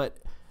uncomfortable. But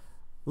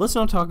let's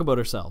not talk about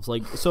ourselves.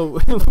 Like, so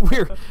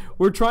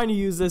we're trying to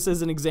use this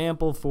as an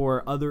example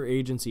for other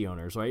agency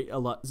owners, right?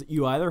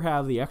 You either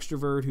have the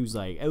extrovert who's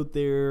like out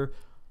there,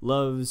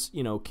 loves,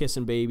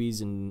 kissing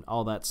babies and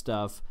all that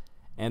stuff,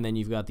 and then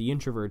you've got the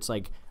introverts.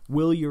 Like,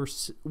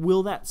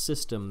 will that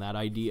system, that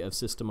idea of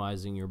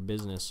systemizing your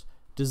business,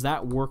 does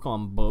that work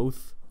on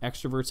both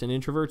extroverts and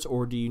introverts,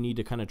 or do you need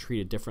to kind of treat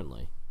it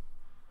differently?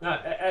 No,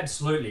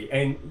 absolutely.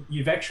 And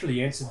you've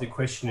actually answered the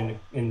question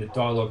in the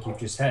dialogue you've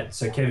just had.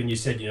 So, Kevin, you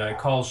said,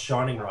 Cole's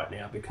shining right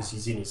now because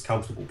he's in his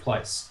comfortable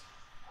place.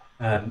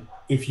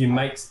 If you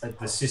make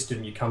the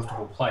system your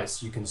comfortable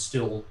place, you can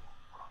still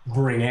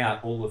bring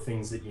out all the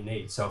things that you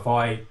need. So if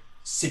I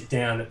sit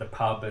down at the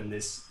pub and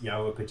there's,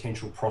 a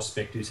potential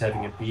prospect who's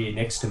having a beer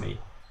next to me,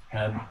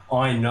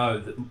 I know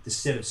that the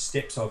set of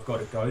steps I've got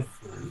to go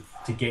through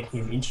to get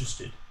him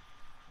interested,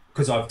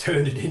 because I've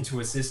turned it into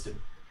a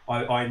system.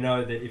 I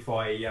know that if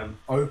I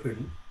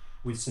open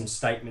with some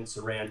statements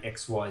around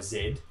X, Y,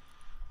 Z,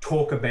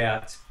 talk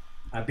about,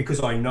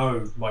 because I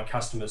know my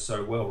customers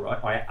so well,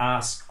 right? I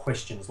ask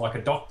questions like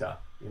a doctor,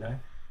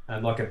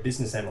 and like a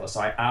business analyst.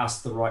 I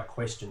ask the right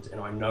questions and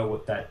I know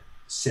what that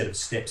set of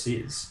steps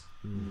is.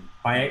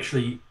 I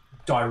actually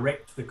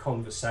direct the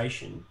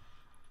conversation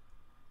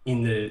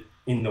in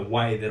the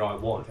way that I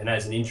want. And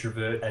as an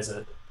introvert, as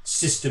a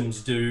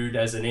systems dude,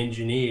 as an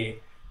engineer,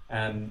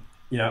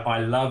 I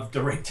love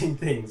directing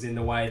things in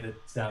the way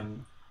that,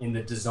 in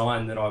the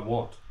design that I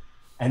want.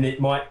 And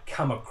it might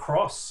come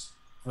across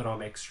that I'm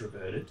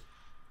extroverted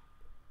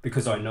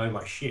because I know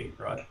my shit,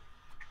 right?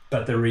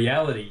 But the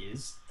reality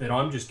is that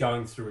I'm just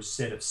going through a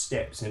set of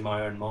steps in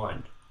my own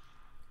mind.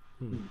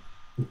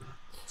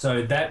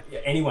 So that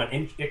anyone,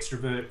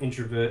 extrovert,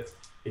 introvert,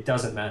 it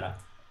doesn't matter.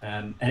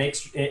 At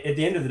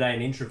the end of the day,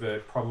 an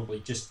introvert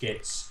probably just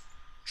gets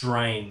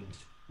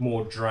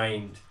more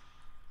drained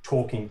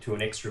talking to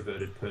an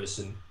extroverted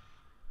person.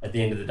 At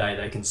the end of the day,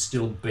 they can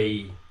still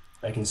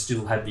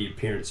have the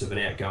appearance of an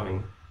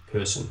outgoing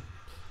person.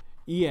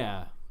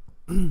 Yeah.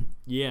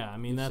 Yeah, I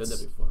mean, You've that's... said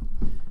that before.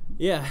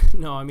 Yeah,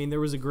 no, I mean, there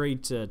was a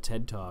great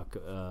TED Talk.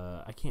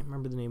 I can't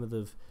remember the name of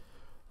the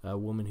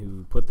woman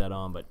who put that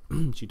on, but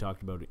she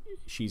talked about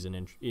she's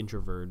an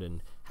introvert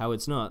and how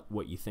it's not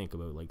what you think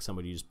about, like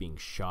somebody just being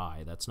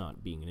shy. That's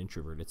not being an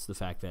introvert. It's the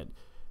fact that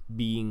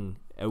being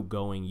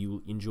outgoing,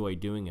 you enjoy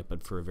doing it,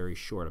 but for a very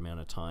short amount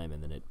of time,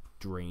 and then it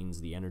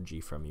drains the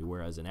energy from you,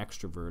 whereas an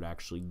extrovert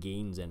actually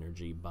gains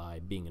energy by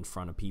being in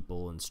front of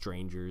people and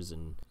strangers,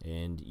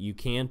 and you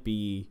can't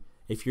be...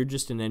 If you're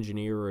just an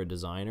engineer or a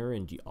designer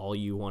and all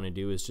you want to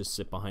do is just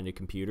sit behind a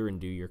computer and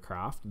do your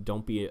craft,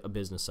 don't be a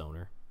business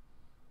owner.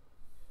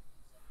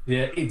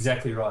 Yeah,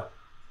 exactly right.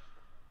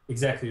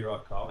 Exactly right,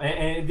 Kyle.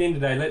 And at the end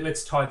of the day,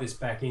 let's tie this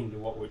back into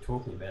what we're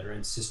talking about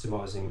around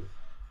systemizing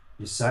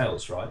your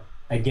sales, right?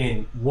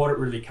 Again, what it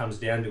really comes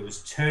down to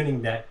is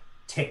turning that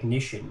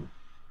technician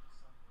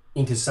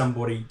into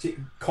somebody,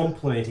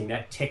 complementing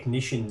that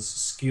technician's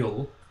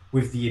skill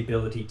with the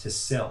ability to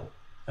sell.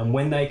 And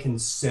when they can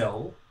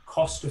sell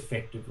cost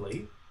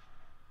effectively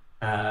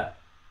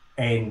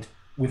and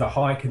with a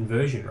high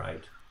conversion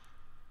rate,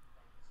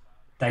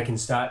 they can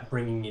start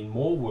bringing in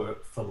more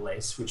work for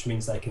less, which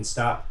means they can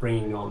start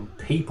bringing on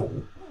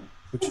people,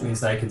 which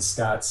means they can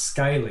start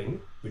scaling,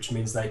 which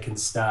means they can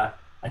start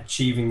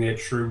achieving their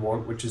true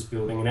want, which is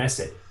building an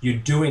asset. You're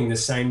doing the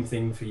same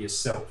thing for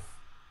yourself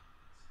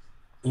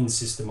in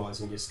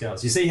systemizing your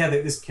scales. You see how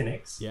this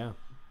connects? Yeah.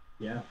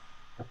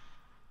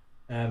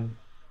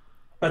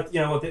 But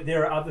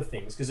there are other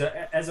things, because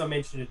as I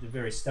mentioned at the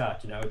very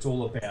start, it's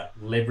all about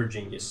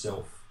leveraging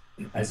yourself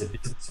as a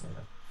business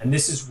owner. And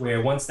this is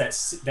where once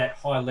that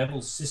high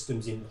level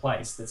system's in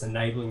place that's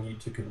enabling you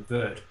to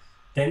convert,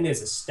 then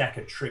there's a stack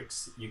of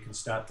tricks that you can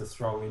start to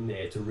throw in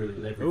there to really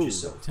leverage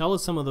yourself. Tell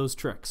us some of those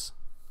tricks.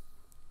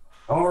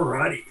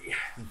 Alrighty.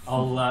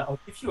 I'll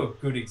give you a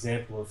good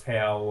example of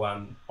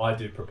how I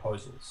do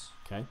proposals.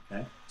 Okay.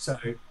 So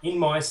in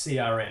my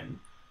CRM,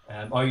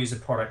 I use a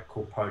product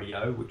called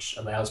Podio, which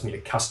allows me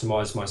to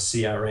customize my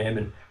CRM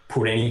and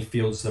put any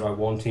fields that I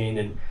want in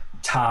and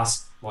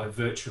task my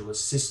virtual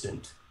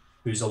assistant,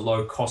 who's a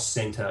low-cost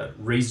center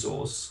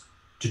resource,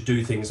 to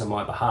do things on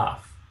my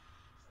behalf.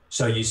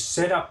 So you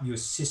set up your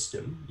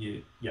system,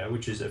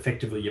 which is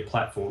effectively your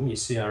platform, your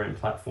CRM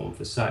platform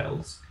for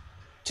sales,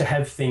 to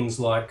have things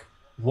like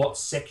what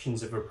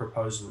sections of a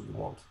proposal you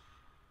want.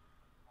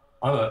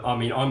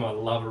 I'm a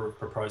lover of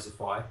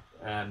Proposify,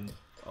 and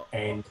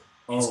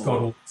it's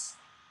got all...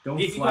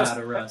 Don't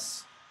flatter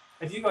us.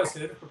 Have you guys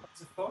heard of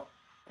Proposify?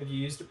 Have you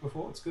used it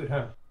before? It's good,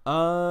 huh?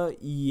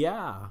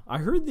 Yeah. I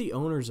heard the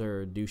owners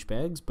are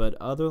douchebags, but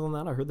other than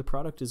that, I heard the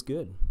product is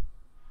good.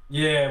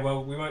 Yeah,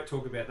 well, we won't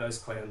talk about those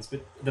clowns,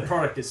 but the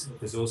product is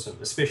awesome,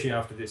 especially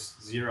after this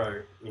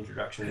Zero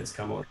introduction that's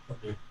come on.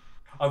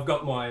 I've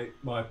got my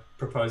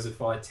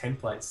Proposify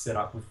template set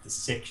up with the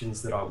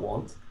sections that I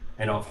want,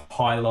 and I've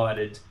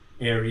highlighted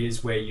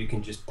areas where you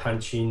can just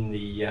punch in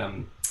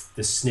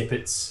the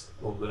snippets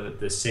or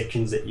the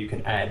sections that you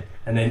can add.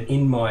 And then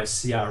in my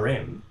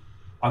CRM,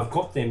 I've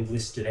got them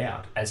listed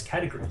out as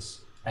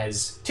categories,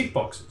 as tick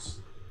boxes.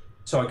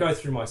 So I go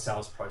through my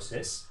sales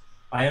process.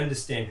 I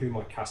understand who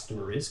my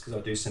customer is because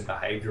I do some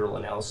behavioral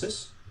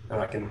analysis,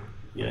 and I can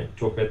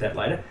talk about that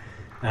later.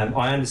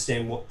 I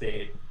understand what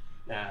their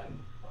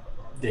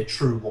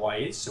true why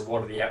is, so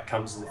what are the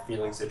outcomes and the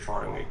feelings they're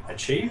trying to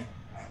achieve.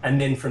 And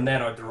then from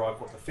that, I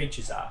derive what the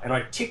features are, and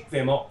I tick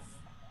them off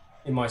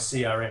in my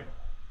CRM.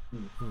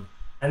 Mm-hmm.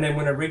 And then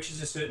when it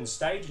reaches a certain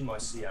stage in my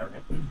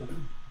CRM,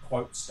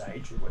 quote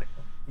stage or whatever,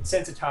 it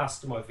sends a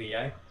task to my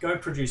VA, go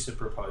produce a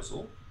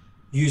proposal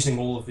using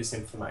all of this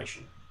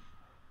information.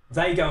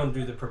 They go and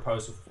do the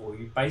proposal for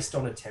you based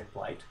on a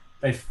template.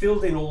 They've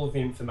filled in all of the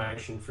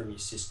information from your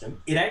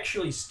system. It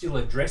actually still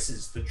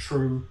addresses the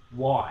true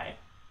why,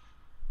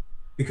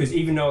 because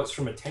even though it's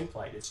from a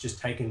template, it's just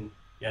taken,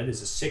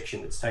 there's a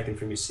section that's taken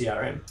from your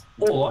CRM.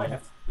 All I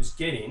have to do is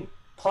get in,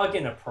 plug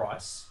in a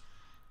price,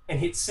 and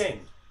hit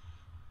send.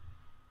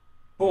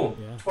 Boom,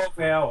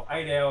 12-hour,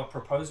 8-hour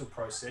proposal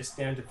process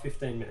down to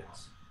 15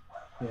 minutes.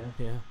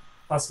 Yeah.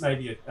 Plus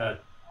maybe a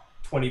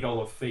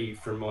 $20 fee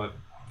from my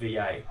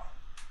VA.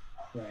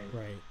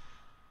 Right.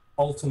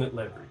 Ultimate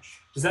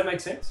leverage. Does that make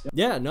sense?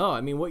 Yeah, no,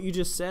 I mean, what you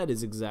just said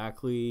is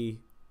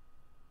exactly,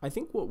 I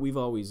think what we've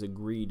always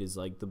agreed is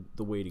like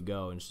the way to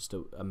go, and it's just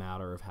a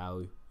matter of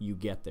how you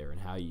get there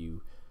and how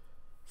you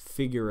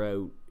figure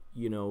out,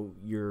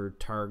 your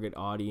target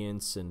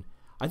audience. And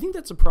I think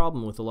that's a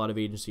problem with a lot of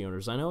agency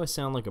owners. I know I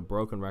sound like a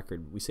broken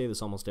record. We say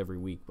this almost every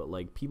week, but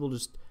like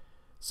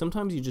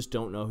sometimes you just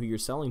don't know who you're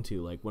selling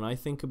to. Like when I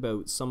think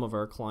about some of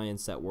our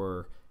clients that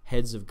were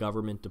heads of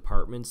government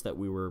departments that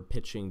we were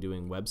pitching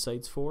doing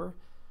websites for,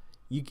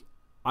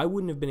 I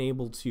wouldn't have been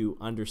able to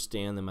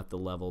understand them at the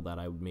level that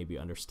I would maybe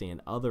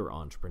understand other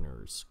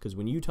entrepreneurs. Because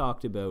when you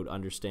talked about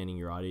understanding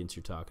your audience,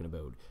 you're talking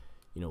about,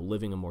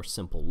 living a more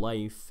simple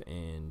life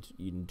and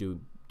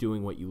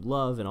doing what you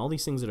love and all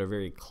these things that are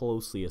very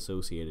closely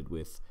associated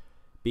with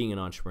being an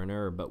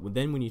entrepreneur. But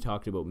then when you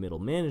talked about middle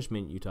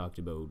management, you talked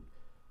about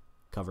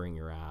covering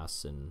your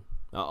ass and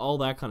all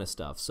that kind of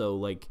stuff. So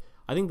like,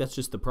 I think that's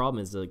just the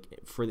problem is like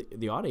for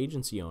the odd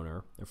agency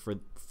owner,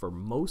 for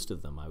most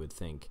of them, I would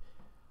think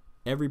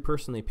every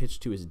person they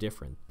pitch to is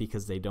different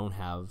because they don't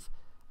have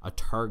a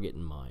target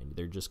in mind.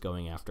 They're just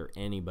going after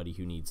anybody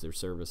who needs their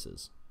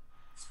services.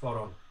 Spot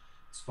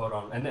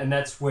on. And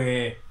that's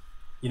where,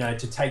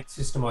 to take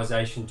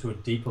systemization to a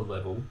deeper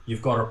level,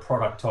 you've got to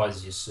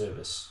productize your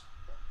service.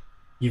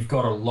 You've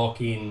got to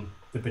lock in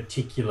the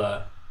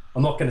particular,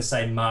 I'm not going to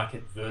say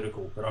market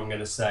vertical, but I'm going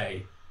to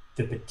say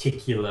the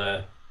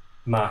particular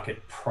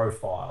market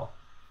profile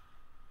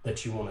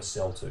that you want to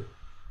sell to.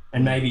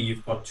 And maybe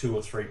you've got 2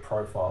 or 3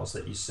 profiles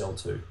that you sell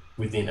to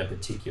within a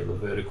particular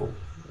vertical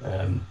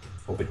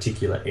or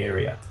particular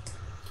area.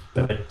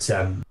 But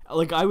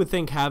like I would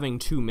think having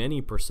too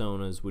many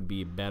personas would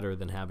be better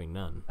than having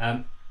none.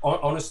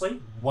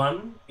 Honestly,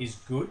 1 is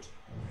good.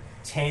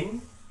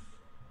 10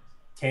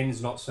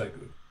 is not so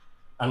good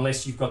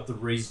unless you've got the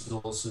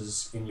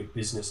resources in your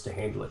business to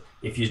handle it.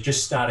 If you're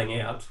just starting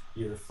out,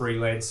 you're a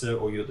freelancer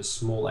or you're the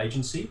small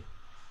agency,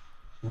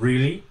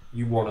 really,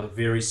 you want a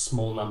very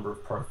small number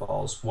of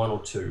profiles, 1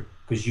 or 2,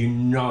 because you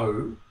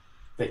know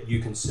that you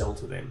can sell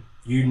to them.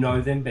 You know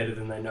them better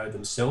than they know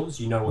themselves.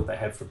 You know what they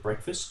have for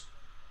breakfast.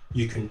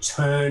 You can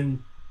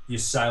turn your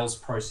sales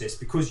process,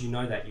 because you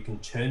know that, you can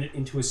turn it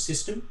into a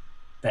system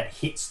that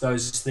hits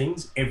those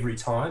things every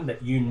time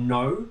that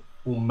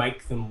will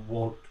make them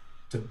want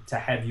to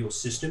have your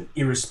system,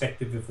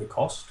 irrespective of the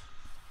cost.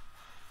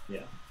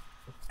 Yeah.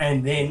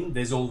 And then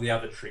there's all the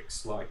other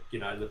tricks, like,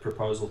 the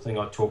proposal thing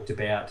I talked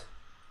about,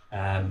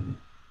 to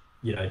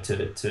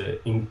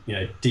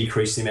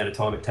decrease the amount of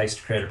time it takes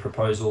to create a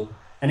proposal,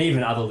 and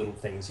even other little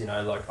things,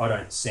 like I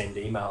don't send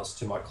emails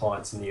to my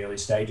clients in the early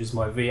stages.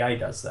 My VA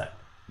does that.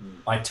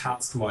 I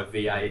task my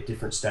VA at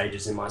different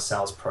stages in my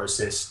sales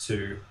process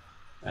to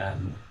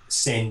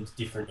send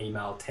different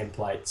email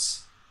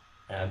templates,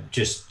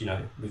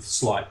 with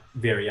slight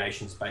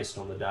variations based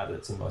on the data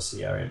that's in my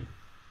CRM.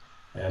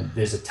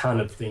 There's a ton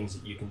of things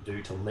that you can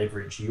do to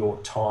leverage your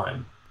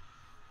time.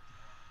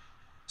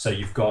 So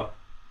you've got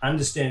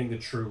understanding the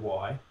true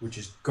why, which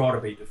has got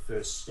to be the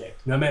first step.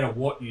 No matter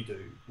what you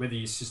do, whether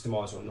you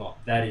systemize or not,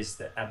 that is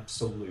the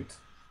absolute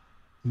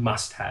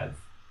must-have.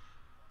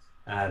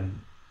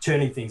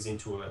 Turning things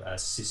into a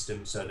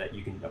system so that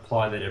you can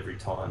apply that every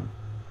time,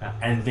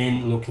 and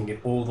then looking at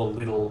all the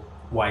little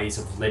ways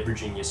of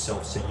leveraging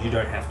yourself so you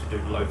don't have to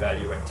do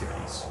low-value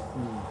activities.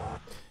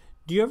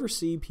 Do you ever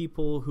see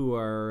people who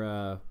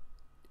are,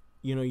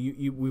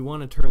 we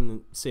want to turn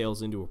the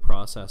sales into a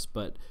process,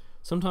 but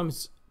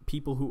sometimes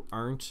people who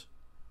aren't,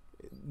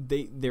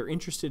 they're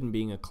interested in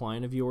being a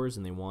client of yours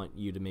and they want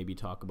you to maybe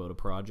talk about a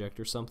project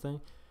or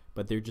something,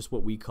 but they're just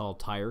what we call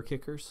tire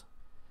kickers,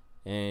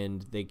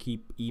 and they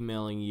keep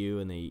emailing you,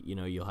 and they,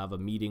 you'll have a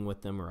meeting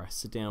with them or a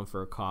sit down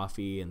for a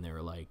coffee, and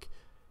they're like,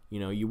 you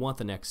know, you want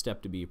the next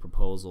step to be a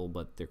proposal,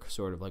 but they're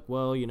sort of like,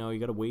 well, you know, you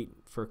got to wait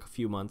for a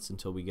few months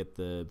until we get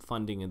the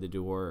funding in the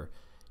door.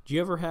 Do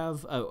you ever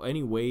have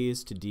any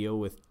ways to deal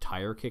with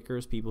tire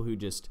kickers, people who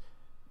just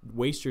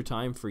waste your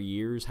time for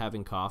years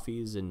having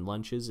coffees and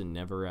lunches and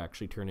never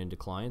actually turn into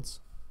clients?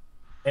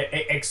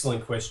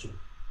 Excellent question.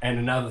 And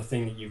another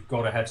thing that you've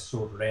got to have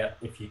sorted out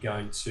if you're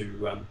going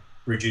to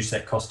reduce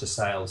that cost of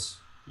sales,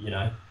 you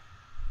know.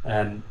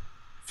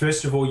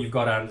 First of all, you've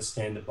got to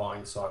understand the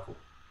buying cycle.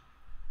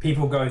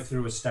 People go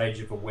through a stage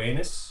of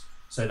awareness,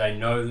 so they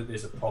know that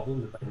there's a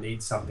problem, that they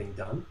need something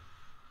done.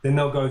 Then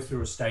they'll go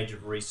through a stage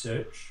of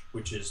research,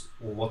 which is,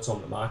 well, what's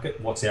on the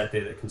market, what's out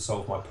there that can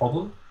solve my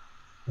problem.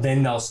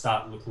 Then they'll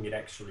start looking at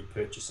actually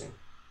purchasing.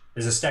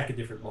 There's a stack of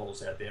different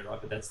models out there, right?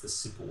 But that's the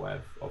simple way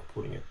of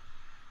putting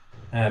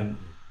it.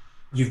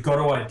 You've got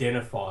to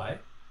identify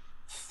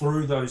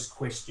through those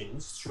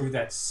questions, through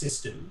that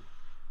system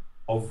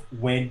of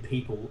when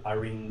people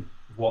are in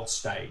what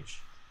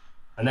stage.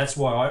 And that's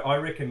why I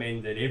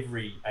recommend that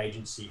every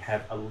agency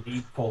have a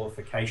lead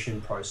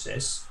qualification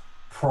process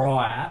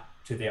prior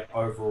to their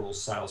overall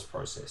sales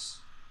process.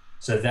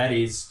 So that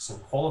is some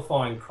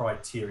qualifying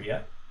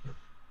criteria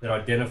that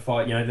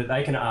identify, you know, that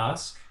they can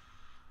ask,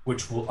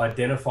 which will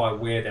identify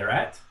where they're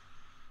at,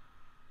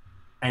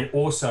 and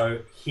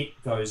also hit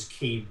those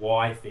key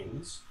why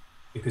things.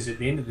 Because at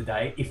the end of the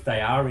day, if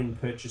they are in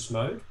purchase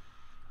mode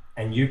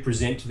and you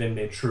present to them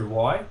their true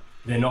why,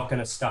 they're not going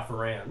to stuff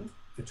around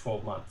for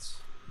 12 months.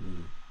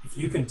 If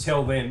you can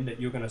tell them that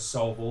you're going to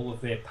solve all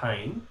of their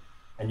pain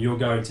and you're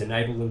going to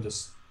enable them to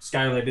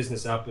scale their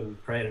business up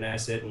and create an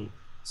asset and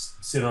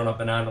sit on a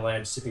banana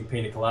lounge sipping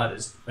pina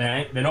coladas,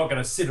 they're not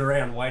going to sit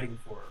around waiting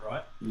for it,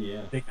 right?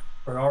 Yeah. At the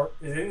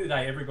end of the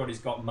day, everybody's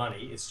got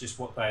money. It's just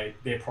what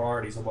their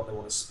priorities and what they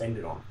want to spend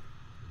it on.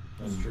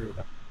 That's true.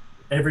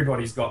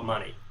 Everybody's got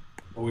money,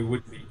 or we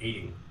wouldn't be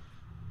eating.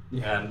 They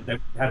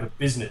would have a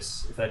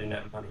business if they didn't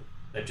have money.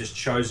 They've just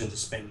chosen to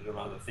spend it on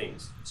other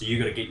things. So you've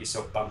got to get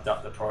yourself bumped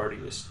up the priority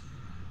list.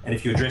 And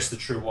if you address the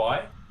true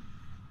why,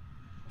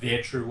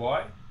 their true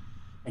why,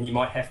 and you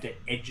might have to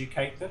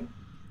educate them.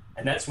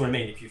 And that's what I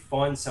mean. If you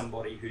find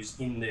somebody who's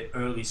in the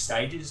early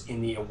stages,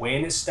 in the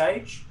awareness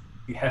stage,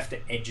 you have to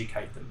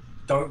educate them.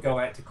 Don't go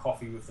out to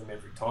coffee with them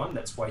every time.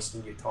 That's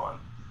wasting your time.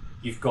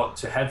 You've got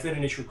to have that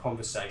initial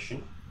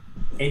conversation,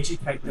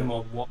 educate them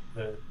on what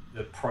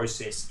the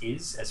process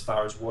is as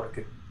far as what it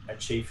could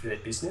achieve for their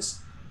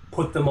business,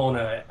 put them on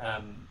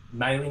a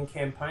mailing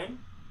campaign,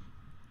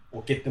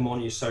 or get them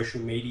on your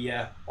social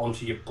media,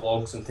 onto your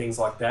blogs and things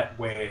like that,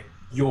 where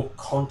your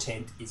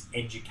content is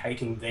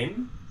educating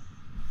them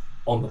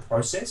on the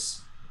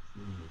process.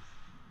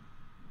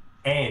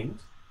 And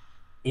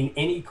in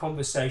any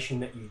conversation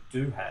that you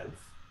do have,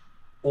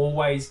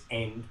 always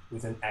end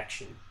with an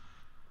action.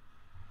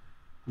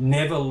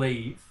 Never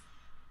leave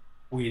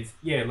with,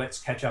 yeah, let's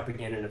catch up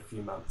again in a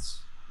few months.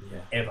 Yeah.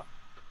 Ever.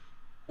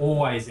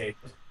 Always end.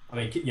 I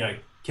mean, you know,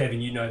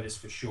 Kevin, you know this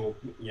for sure,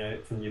 you know,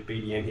 from your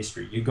BDM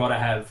history. You got to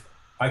have,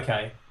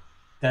 okay,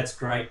 that's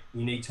great.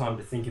 You need time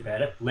to think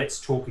about it. Let's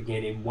talk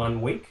again in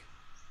 1 week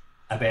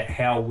about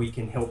how we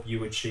can help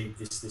you achieve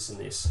this, this, and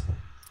this.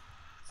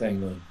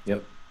 Exactly.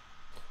 Yep.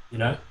 You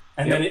know?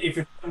 And then if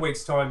in 1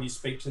 week's time you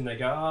speak to them, they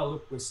go, oh,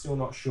 look, we're still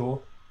not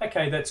sure.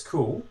 Okay, that's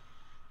cool.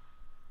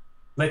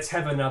 Let's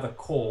have another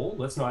call.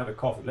 Let's not have a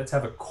coffee. Let's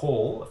have a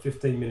call, a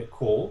 15-minute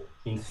call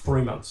in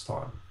 3 months'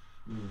 time.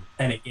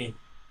 And again,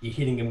 you're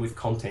hitting them with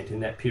content in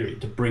that period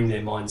to bring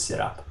their mindset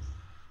up.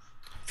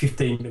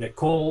 15-minute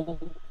call,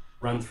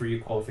 run through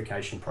your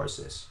qualification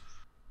process.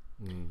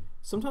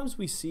 Sometimes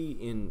we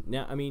see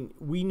now, I mean,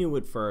 we knew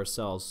it for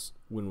ourselves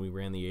when we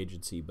ran the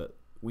agency, but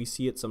we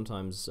see it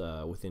sometimes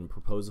within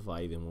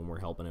Proposify, even when we're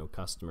helping out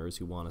customers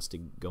who want us to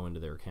go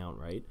into their account,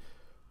 right?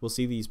 We'll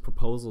see these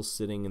proposals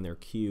sitting in their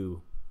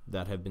queue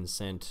that have been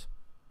sent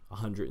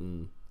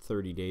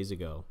 130 days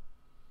ago,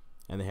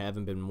 and they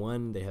haven't been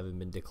won, they haven't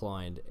been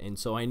declined. And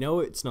so I know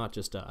it's not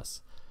just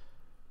us.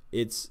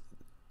 It's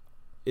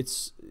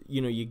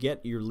you know, you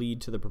get your lead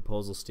to the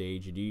proposal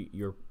stage,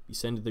 you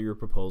send your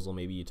proposal,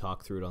 maybe you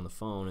talk through it on the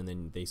phone, and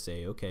then they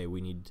say, okay,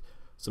 we need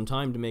some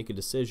time to make a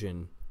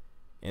decision,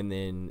 and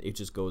then it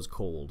just goes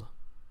cold.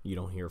 You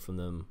don't hear from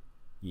them.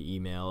 You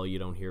email, you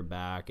don't hear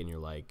back, and you're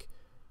like,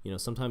 you know,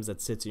 sometimes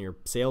that sits in your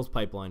sales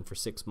pipeline for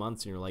 6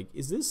 months, and you're like,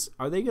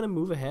 are they going to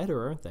move ahead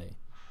or aren't they?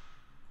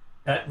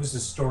 That was the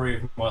story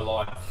of my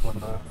life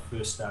when I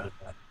first started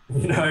that,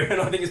 you know,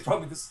 and I think it's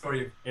probably the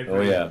story of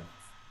every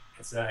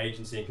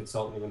agency and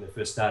consulting when they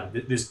first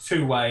started. There's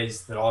two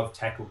ways that I've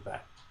tackled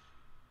that.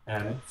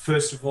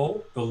 First of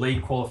all, the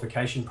lead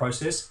qualification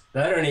process,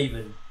 they don't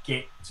even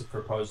get to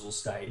proposal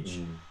stage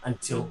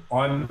until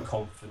I'm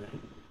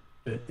confident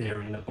that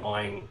they're in the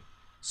buying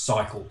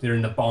cycle, they're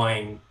in the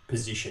buying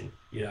position,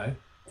 you know,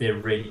 they're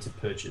ready to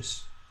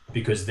purchase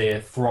because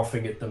they're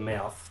frothing at the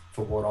mouth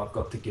for what I've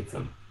got to give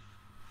them.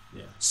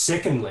 Yeah.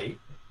 Secondly,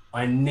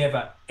 I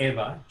never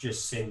ever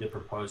just send a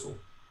proposal.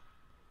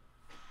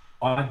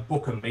 I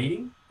book a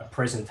meeting, a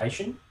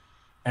presentation,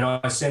 and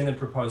I send the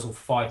proposal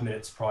 5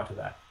 minutes prior to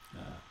that.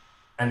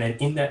 And then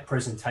in that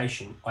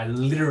presentation, I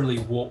literally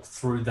walk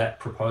through that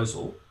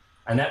proposal,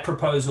 and that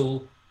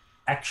proposal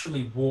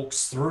actually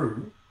walks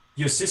through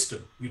your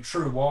system, your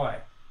true why,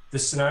 the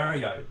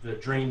scenario, the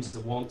dreams, the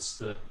wants,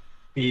 the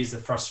fears, the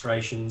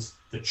frustrations,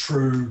 the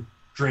true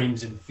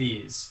dreams and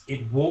fears.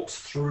 It walks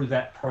through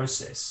that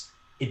process.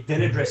 It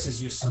then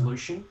addresses your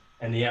solution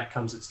and the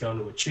outcomes it's going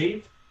to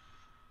achieve,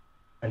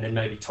 and then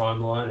maybe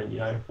timeline and, you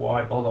know,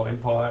 why Bolo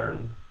Empire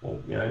and, or,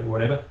 you know,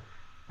 whatever.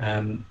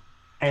 And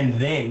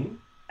then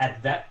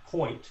at that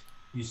point,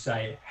 you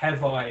say,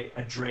 have I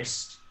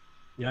addressed,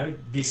 you know,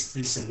 this,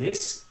 and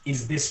this?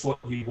 Is this what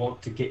you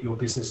want to get your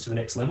business to the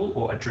next level,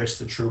 or address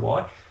the true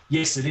why?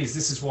 Yes, it is.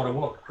 This is what I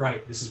want.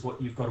 Great. This is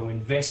what you've got to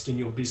invest in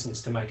your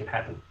business to make it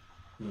happen.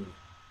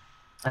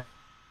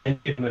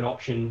 And give them an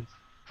option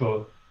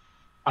for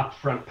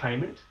upfront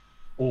payment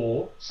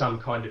or some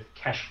kind of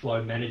cash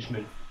flow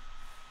management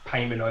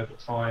payment over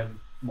time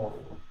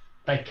model.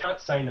 They can't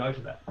say no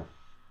to that.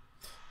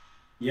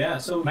 Yeah,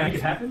 so Make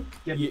it happen,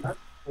 get it done,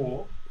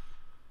 or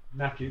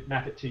map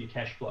it to your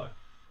cash flow,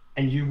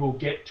 and you will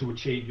get to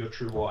achieve your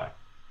true why.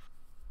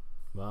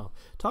 Wow.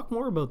 Talk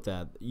more about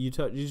that. You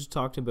just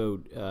talked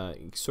about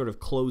sort of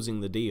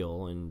closing the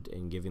deal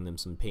and giving them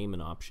some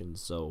payment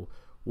options. So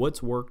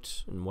what's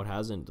worked and what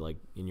hasn't, like,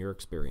 in your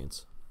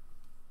experience?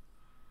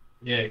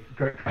 Yeah,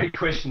 great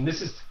question.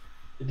 This is,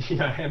 you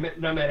know,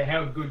 no matter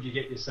how good you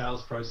get your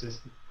sales process,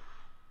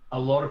 a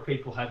lot of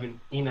people have an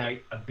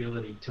innate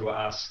ability to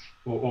ask,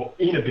 or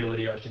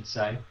inability, I should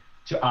say,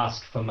 to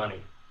ask for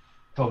money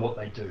for what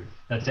they do.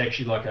 That's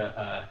actually like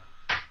a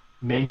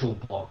mental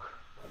block.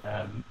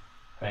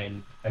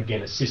 And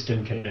again, a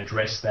system can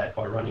address that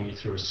by running you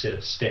through a set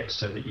of steps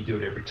so that you do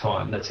it every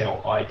time. That's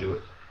how I do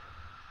it.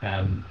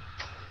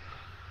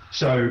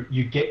 So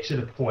you get to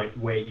the point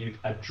where you've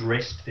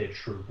addressed their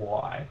true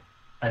why,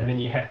 and then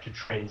you have to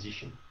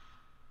transition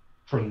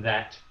from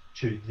that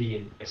to the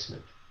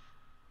investment.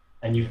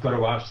 And you've got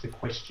to ask the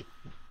question,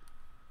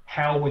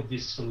 how would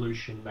this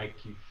solution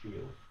make you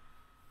feel?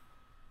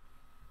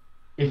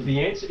 If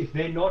the answer, if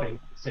they're nodding,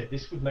 said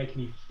this would make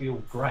me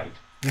feel great,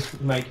 this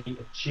would make me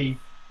achieve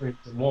dreams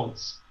and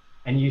wants,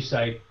 and you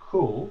say,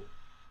 cool,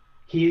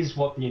 here's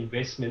what the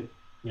investment,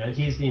 you know,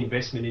 here's the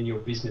investment in your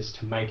business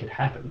to make it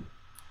happen.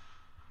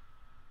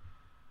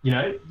 You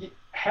know,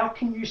 how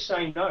can you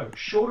say no?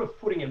 Short of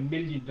putting $1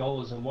 million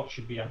on what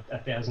should be a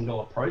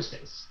 $1,000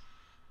 process,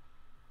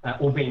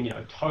 or being, you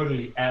know,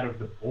 totally out of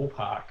the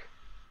ballpark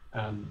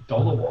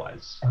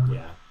dollar-wise,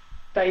 yeah,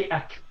 they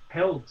are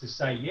compelled to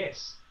say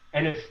yes.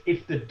 And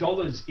if the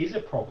dollars is a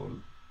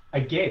problem,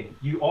 again,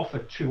 you offer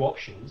two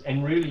options,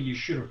 and really you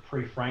should have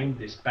pre-framed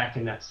this back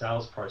in that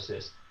sales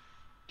process.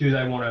 Do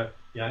they want to,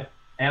 you know,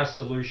 our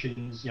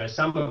solutions, you know,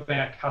 some of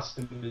our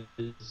customers,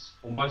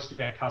 or most of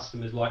our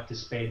customers, like to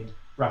spend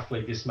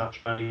roughly this much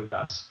money with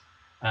us.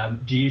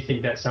 Do you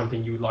think that's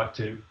something you would like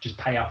to just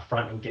pay up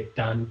front and get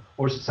done?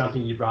 Or is it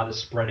something you'd rather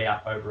spread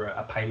out over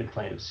a payment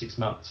plan of 6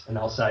 months? And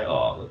they'll say,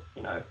 oh, look,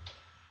 you know,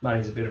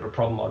 money's a bit of a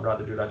problem. I'd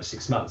rather do it over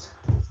 6 months.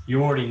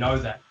 You already know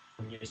that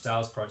from your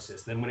sales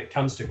process. Then when it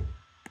comes to,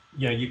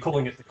 you know, you're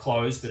calling it the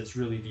close, but it's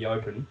really the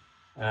open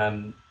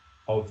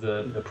of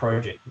the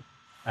project.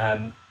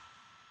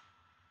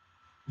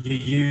 You're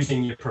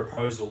using your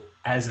proposal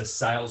as a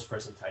sales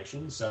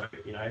presentation. So,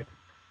 you know,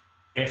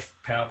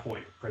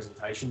 PowerPoint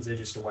presentations, they're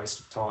just a waste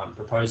of time.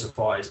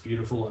 Proposify is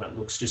beautiful and it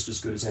looks just as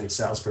good as any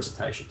sales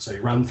presentation. So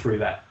you run through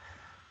that.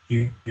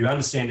 You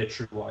understand the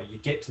true why. You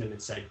get to them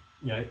and say,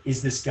 you know,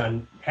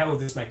 how will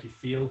this make you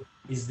feel?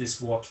 Is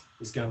this what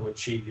is going to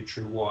achieve your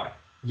true why?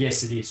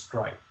 Yes, it is.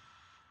 Great.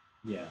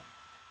 yeah,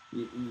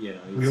 you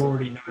know, We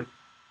already know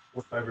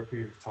over a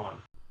period of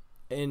time.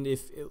 And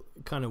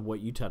kind of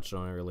what you touched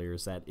on earlier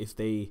is that if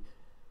the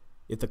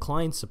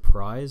client's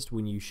surprised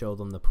when you show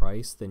them the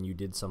price, then you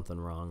did something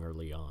wrong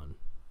early on,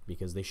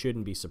 because they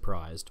shouldn't be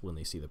surprised when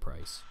they see the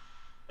price.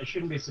 They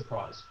shouldn't be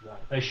surprised. No,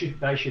 they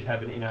should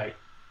have an innate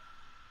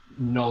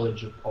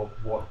knowledge of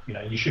what, you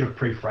know, you should have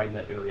pre-framed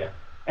that earlier.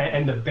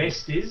 And the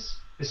best is,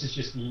 this is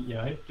just, you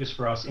know, just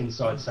for us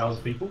inside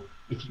salespeople,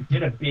 if you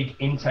get a big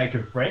intake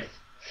of breath,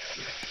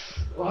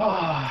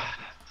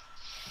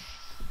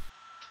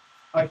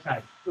 okay,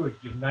 good,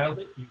 you've nailed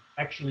it.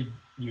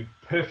 You've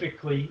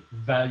perfectly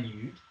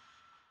valued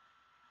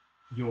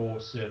your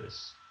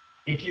service.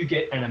 If you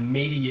get an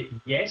immediate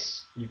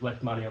yes, you've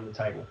left money on the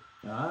table.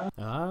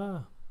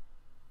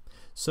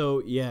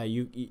 So yeah,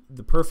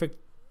 the perfect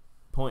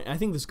point. I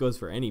think this goes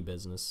for any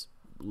business,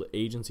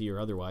 agency or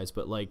otherwise.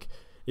 But like,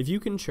 if you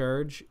can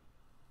charge,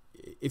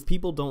 if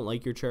people don't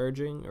like your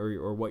charging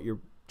or what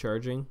you're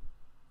charging,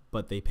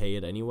 but they pay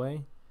it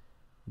anyway,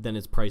 then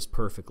it's priced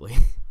perfectly.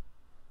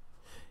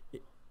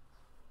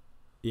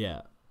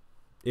 Yeah.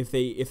 If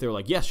they're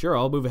like, yeah, sure,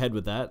 I'll move ahead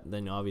with that,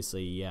 then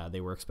obviously, yeah,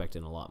 they were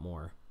expecting a lot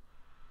more.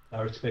 They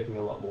were expecting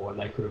a lot more, and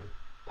they could have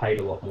paid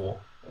a lot more.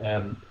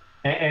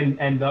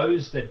 And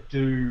those that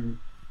do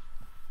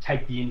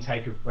take the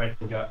intake of breath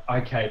and go,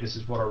 okay, this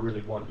is what I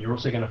really want, you're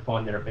also going to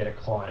find they're a better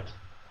client,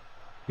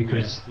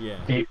 because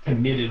they're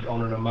committed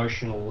on an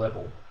emotional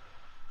level,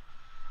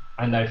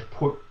 and they've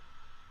put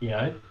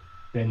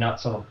their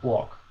nuts on a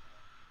block.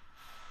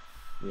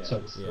 Yeah.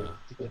 So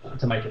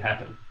to make it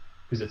happen,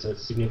 because it's a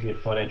significant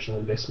financial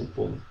investment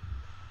for them.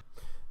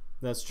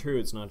 That's true.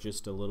 It's not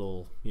just a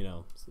little,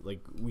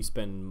 like we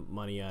spend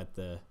money at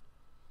the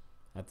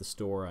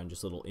store on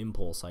just little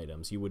impulse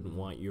items. You wouldn't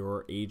want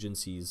your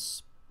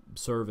agency's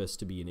service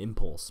to be an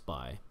impulse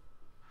buy.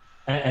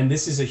 And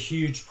this is a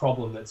huge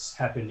problem that's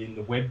happened in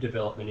the web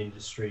development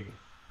industry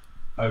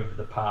over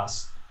the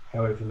past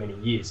however many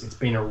years. It's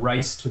been a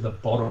race to the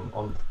bottom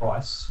on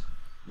price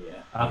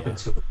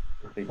until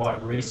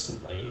quite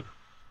recently.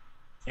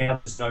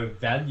 Now there's no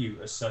value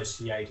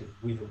associated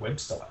with a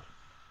website.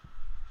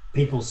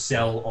 People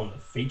sell on the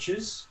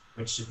features,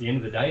 which at the end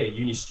of the day, a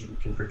uni student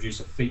can produce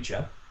a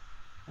feature,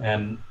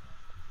 and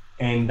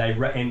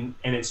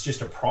it's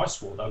just a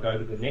price war. They'll go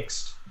to the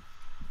next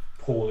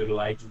poor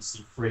little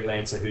agency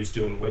freelancer who's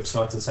doing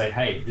websites and say,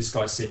 "Hey, this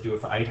guy said do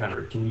it for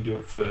 800. Can you do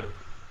it for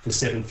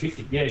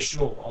 750?" Yeah,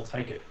 sure, I'll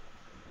take it.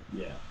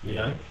 Yeah.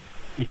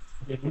 If you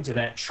get into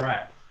that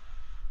trap,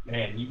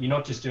 man, you're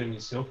not just doing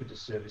yourself a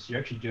disservice. You're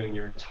actually doing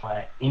your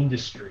entire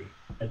industry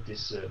a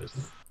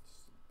disservice.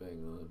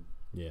 Bang on.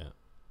 Yeah.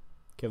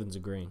 Kevin's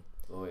agreeing.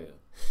 Oh yeah.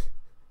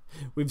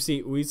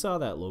 We saw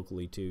that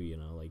locally too,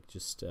 like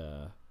just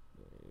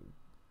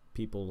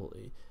people.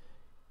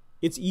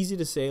 It's easy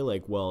to say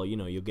like, well,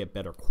 you'll get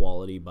better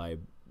quality by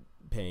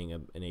paying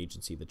an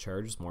agency that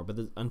charges more, but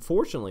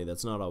unfortunately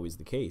that's not always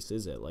the case,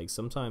 is it? Like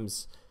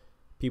sometimes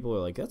people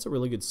are like, that's a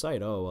really good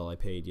site. Oh, well, I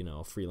paid, a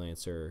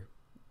freelancer,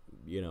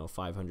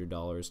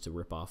 $500 to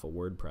rip off a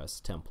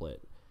WordPress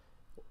template,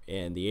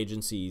 and the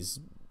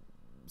agency's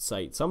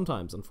site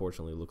sometimes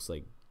unfortunately looks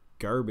like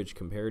garbage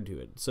compared to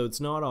it. So it's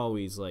not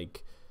always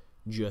like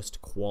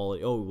just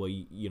quality. Oh, well,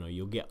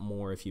 you'll get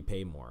more if you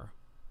pay more.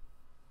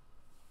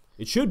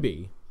 It should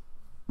be.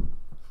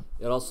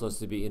 It also has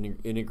to be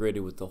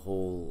integrated with the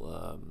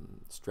whole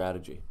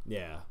strategy.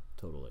 Yeah,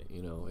 totally.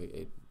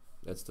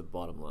 That's the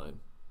bottom line.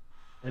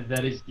 And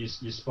that is,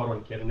 you're spot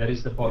on, Kevin. That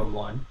is the bottom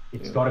line.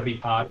 It's got to be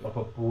part of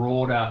a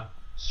broader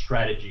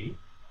strategy,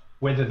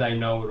 whether they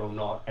know it or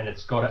not, and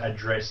it's got to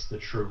address the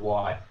true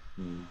why.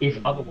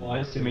 If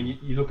otherwise,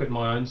 you look at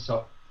my own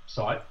site,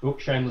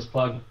 shameless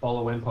plug,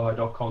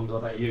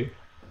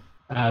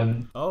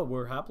 followempire.com.au. Oh,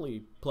 we're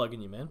happily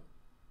plugging you, man.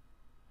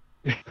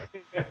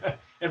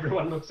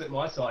 Everyone looks at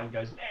my site and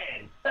goes,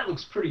 man, that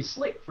looks pretty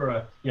slick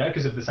for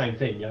because of the same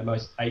thing.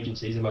 Most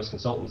agencies and most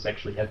consultants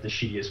actually have the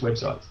shittiest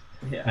websites.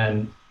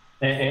 Yeah.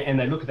 And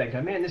they look at that and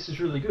go, man, this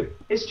is really good.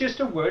 It's just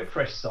a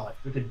WordPress site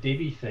with a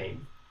Divi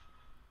theme.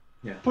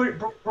 Yeah.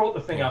 Brought the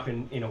thing up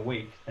in a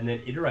week and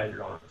then iterated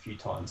on it a few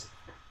times.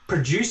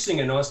 Producing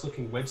a nice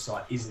looking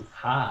website isn't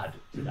hard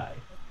today,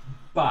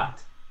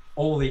 but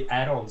all the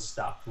add-on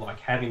stuff, like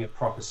having a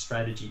proper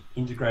strategy,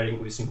 integrating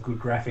it with some good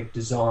graphic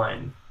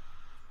design,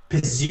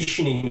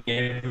 positioning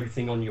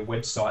everything on your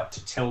website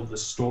to tell the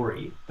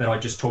story that I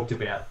just talked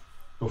about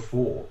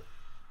before.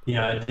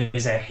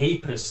 There's a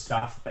heap of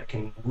stuff that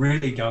can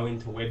really go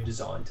into web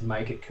design to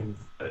make it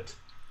convert.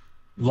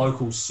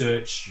 Local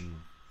search,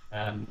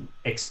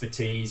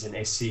 expertise and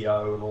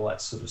SEO and all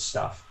that sort of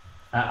stuff.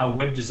 A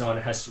web designer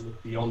has to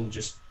look beyond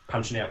just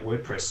punching out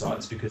WordPress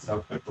sites because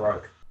they'll go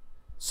broke.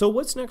 So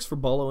what's next for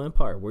Bolo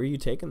Empire? Where are you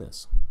taking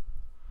this?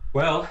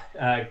 Well,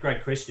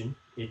 great question.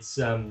 It's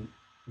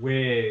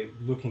we're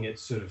looking at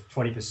sort of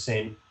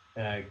 20%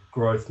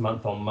 growth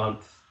month on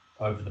month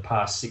over the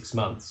past 6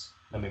 months.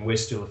 We're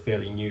still a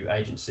fairly new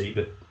agency,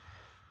 but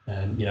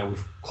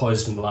we've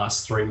closed in the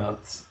last 3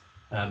 months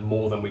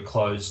more than we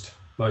closed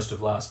most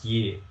of last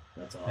year.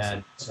 That's awesome.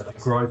 And so the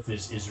growth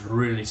is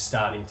really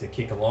starting to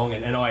kick along,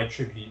 and I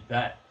attribute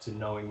that to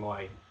knowing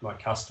my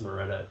customer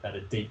at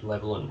a deep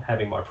level and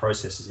having my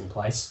processes in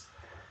place.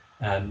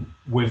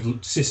 We've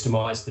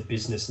systemized the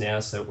business now,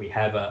 so we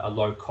have a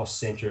low cost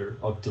center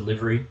of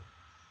delivery.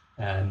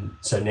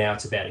 So now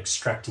it's about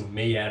extracting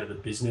me out of the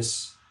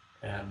business.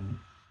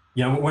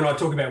 When I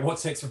talk about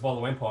what's next for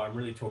Bolo Empire, I'm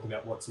really talking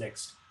about what's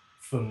next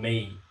for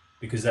me,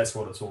 because that's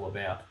what it's all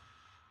about.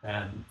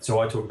 So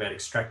I talk about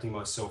extracting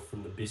myself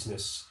from the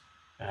business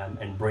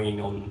and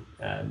bringing on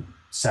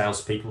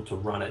salespeople to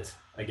run it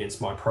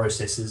against my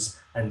processes,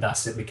 and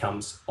thus it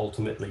becomes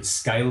ultimately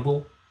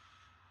scalable.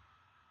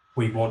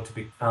 We want to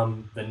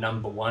become the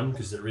number one,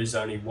 because there is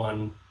only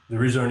room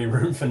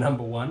for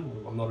number one.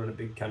 I'm not in a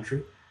big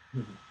country,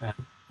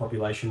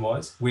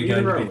 population-wise. We're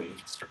going to be.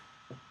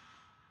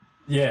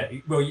 Yeah,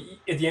 well,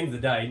 at the end of the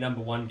day,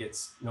 number one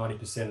gets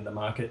 90% of the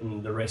market,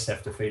 and the rest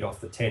have to feed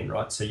off the 10,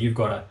 right? So you've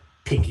got to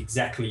pick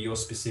exactly your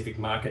specific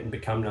market and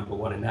become number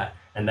one in that,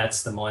 and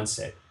that's the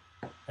mindset.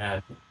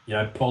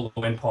 Bolo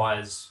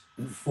Empire's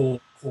 4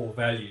 core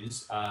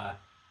values are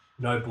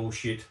no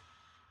bullshit,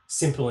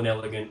 simple and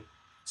elegant,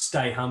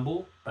 stay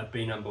humble, but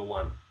be number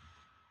one.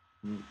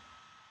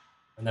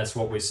 And that's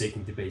what we're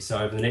seeking to be. So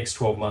over the next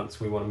 12 months,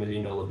 we want $1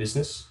 million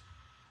business.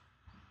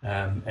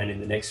 And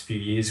in the next few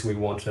years, we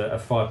want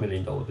a $5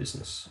 million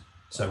business.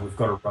 So we've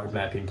got a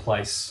roadmap in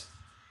place.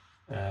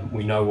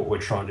 We know what we're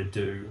trying to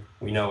do.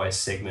 We know our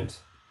segment.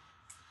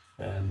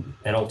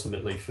 And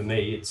ultimately, for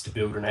me, it's to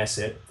build an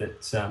asset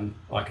that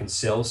I can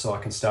sell, so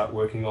I can start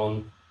working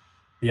on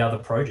the other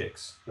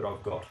projects that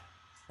I've got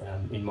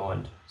in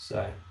mind.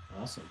 So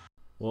Awesome.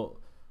 Well,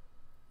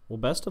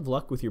 best of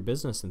luck with your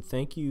business, and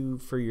thank you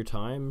for your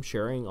time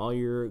sharing all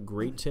your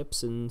great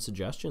tips and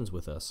suggestions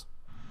with us.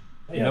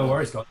 hey, no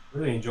worries, guys.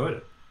 Really enjoyed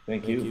it.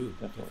 Thank you.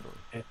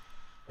 Definitely.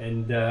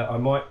 And I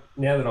might,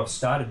 now that I've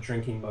started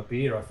drinking my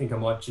beer, I think I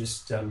might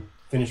just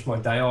finish my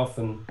day off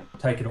and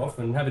take it off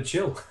and have a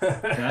chill.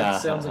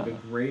 That sounds like a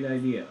great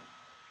idea.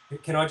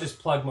 Can I just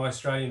plug my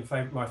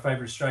my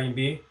favourite Australian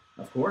beer?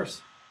 Of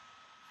course.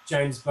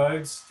 James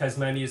Boag's,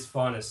 Tasmania's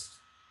finest,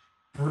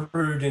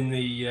 brewed in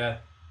the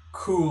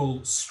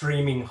cool,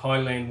 streaming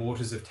highland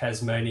waters of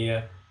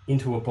Tasmania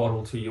into a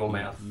bottle to your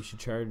mouth. You should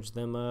charge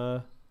them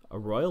a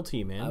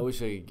royalty, man. I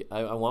wish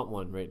I want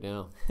one right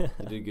now. You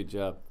did a good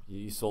job.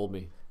 You sold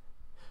me.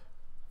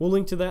 We'll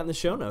link to that in the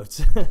show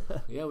notes.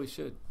 Yeah, we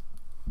should.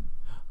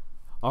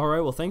 All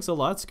right. Well, thanks a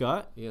lot,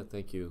 Scott. Yeah,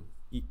 thank you.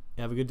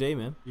 Have a good day,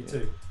 man. You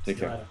too. Take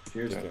See you care. later.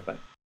 Cheers. Take care. Bye.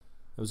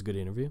 That was a good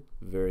interview.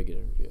 Very good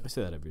interview. I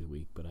say that every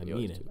week, but I You mean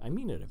always it. do. I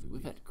mean it every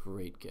We've week. had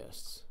great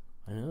guests.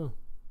 I know.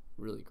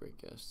 Really great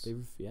guests.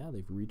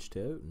 They've reached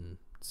out, and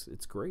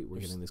it's great. We're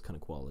getting this kind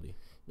of quality.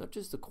 Not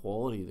just the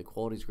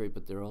quality's great,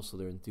 but they're also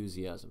their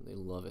enthusiasm. They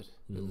love it.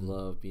 They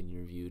love being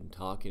interviewed and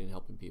talking and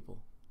helping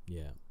people.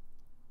 Yeah.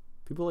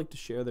 People like to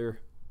share their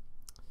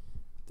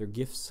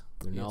gifts,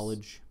 their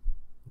knowledge.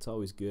 It's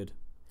always good.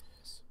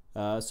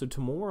 So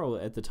tomorrow,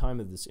 at the time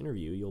of this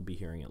interview, you'll be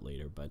hearing it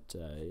later, but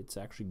it's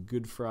actually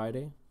Good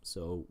Friday,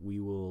 so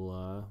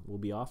we'll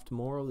be off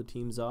tomorrow. The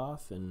team's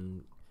off,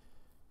 and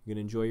you're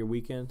gonna enjoy your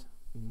weekend.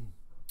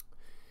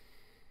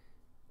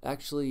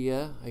 Actually,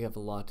 yeah, I have a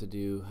lot to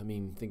do. I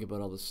mean, think about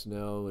all the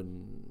snow,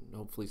 and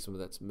hopefully some of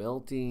that's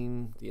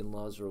melting. The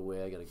in-laws are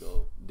away. I gotta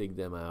go dig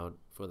them out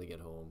before they get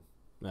home.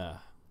 Yeah,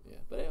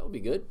 but it'll be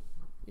good.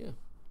 Yeah,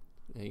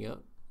 hang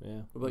out.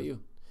 Yeah. What about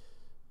you?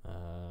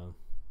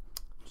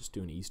 Just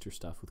doing Easter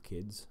stuff with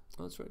kids.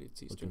 Oh, that's right.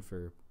 It's Easter. Looking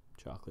for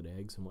chocolate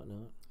eggs and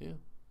whatnot. Yeah,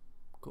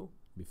 cool.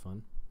 Be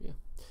fun.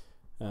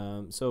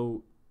 Yeah.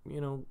 So,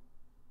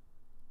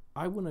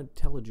 I want to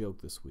tell a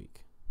joke this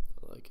week.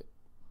 I like it.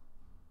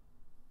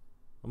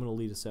 I'm going to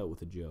lead us out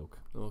with a joke.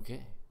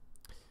 Okay.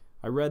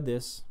 I read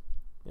this,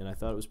 and I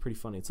thought it was pretty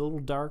funny. It's a little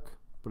dark,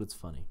 but it's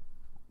funny.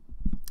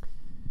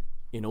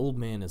 An old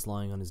man is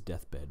lying on his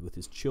deathbed with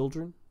his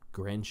children,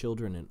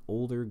 grandchildren, and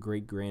older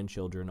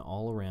great-grandchildren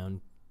all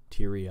around,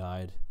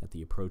 teary-eyed at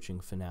the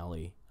approaching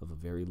finale of a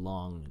very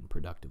long and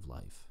productive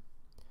life.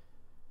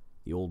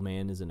 The old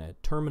man is in a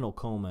terminal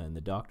coma, and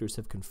the doctors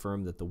have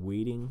confirmed that the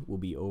waiting will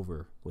be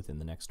over within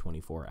the next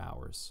 24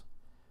 hours.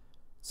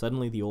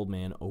 Suddenly, the old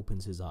man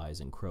opens his eyes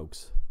and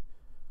croaks,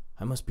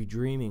 "I must be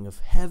dreaming of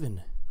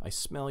heaven. I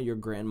smell your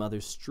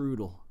grandmother's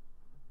strudel."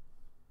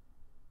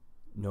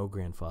 "No,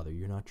 grandfather,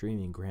 you're not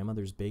dreaming.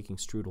 Grandmother's baking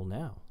strudel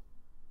now."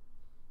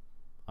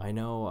 "I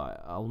know.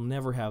 I'll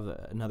never have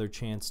another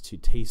chance to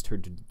taste her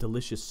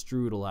delicious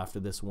strudel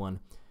after this one.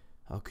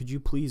 Could you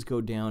please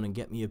go down and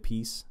get me a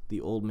piece?" the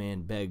old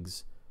man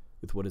begs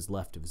with what is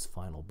left of his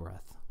final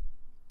breath.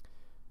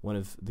 One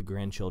of the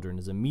grandchildren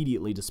is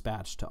immediately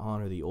dispatched to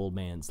honor the old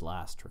man's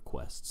last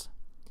requests.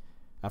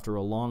 After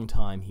a long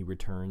time, he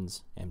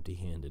returns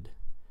empty-handed.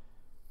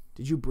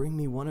 Did you bring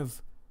me one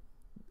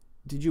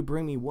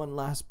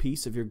last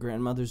piece of your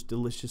grandmother's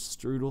delicious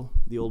strudel?"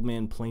 the old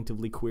man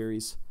plaintively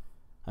queries.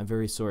 "I'm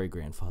very sorry,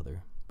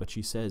 grandfather, but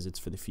she says it's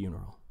for the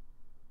funeral."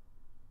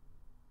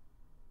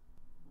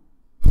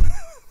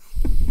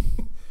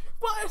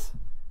 What?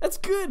 That's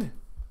good.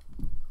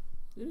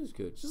 It is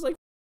good. Just like,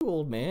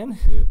 old man.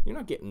 Yeah. You're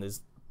not getting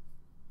this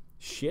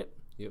shit.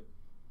 Yep.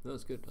 No,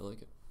 it's good. I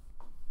like it.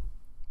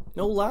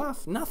 No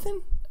laugh.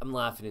 Nothing. I'm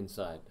laughing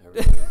inside. I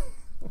really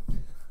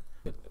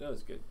am. No,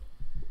 it's good.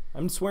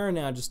 I'm swearing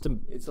now just to...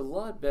 It's a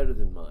lot better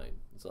than mine.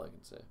 That's all I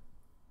can say.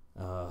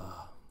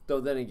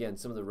 Though then again,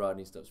 some of the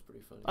Rodney stuff's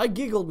pretty funny. I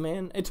giggled,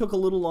 man. It took a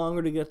little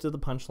longer to get to the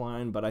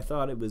punchline, but I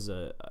thought it was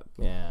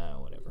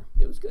whatever.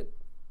 It was good.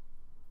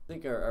 I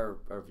think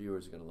our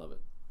viewers are going to love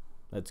it.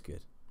 That's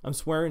good. I'm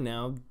swearing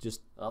now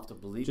just I'll have to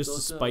bleep to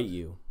those spite out.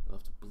 you. I'll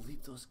have to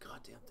bleep those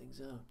goddamn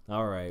things out.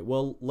 All right.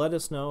 Well, let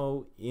us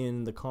know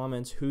in the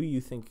comments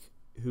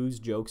whose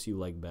jokes you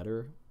like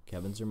better,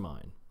 Kevin's or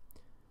mine.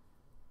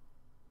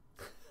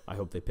 I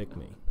hope they pick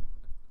me.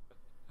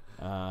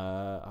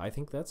 I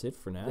think that's it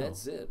for now.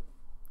 That's it.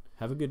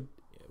 Have a good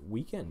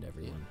weekend,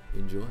 everyone.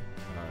 Enjoy. All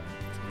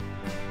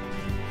right.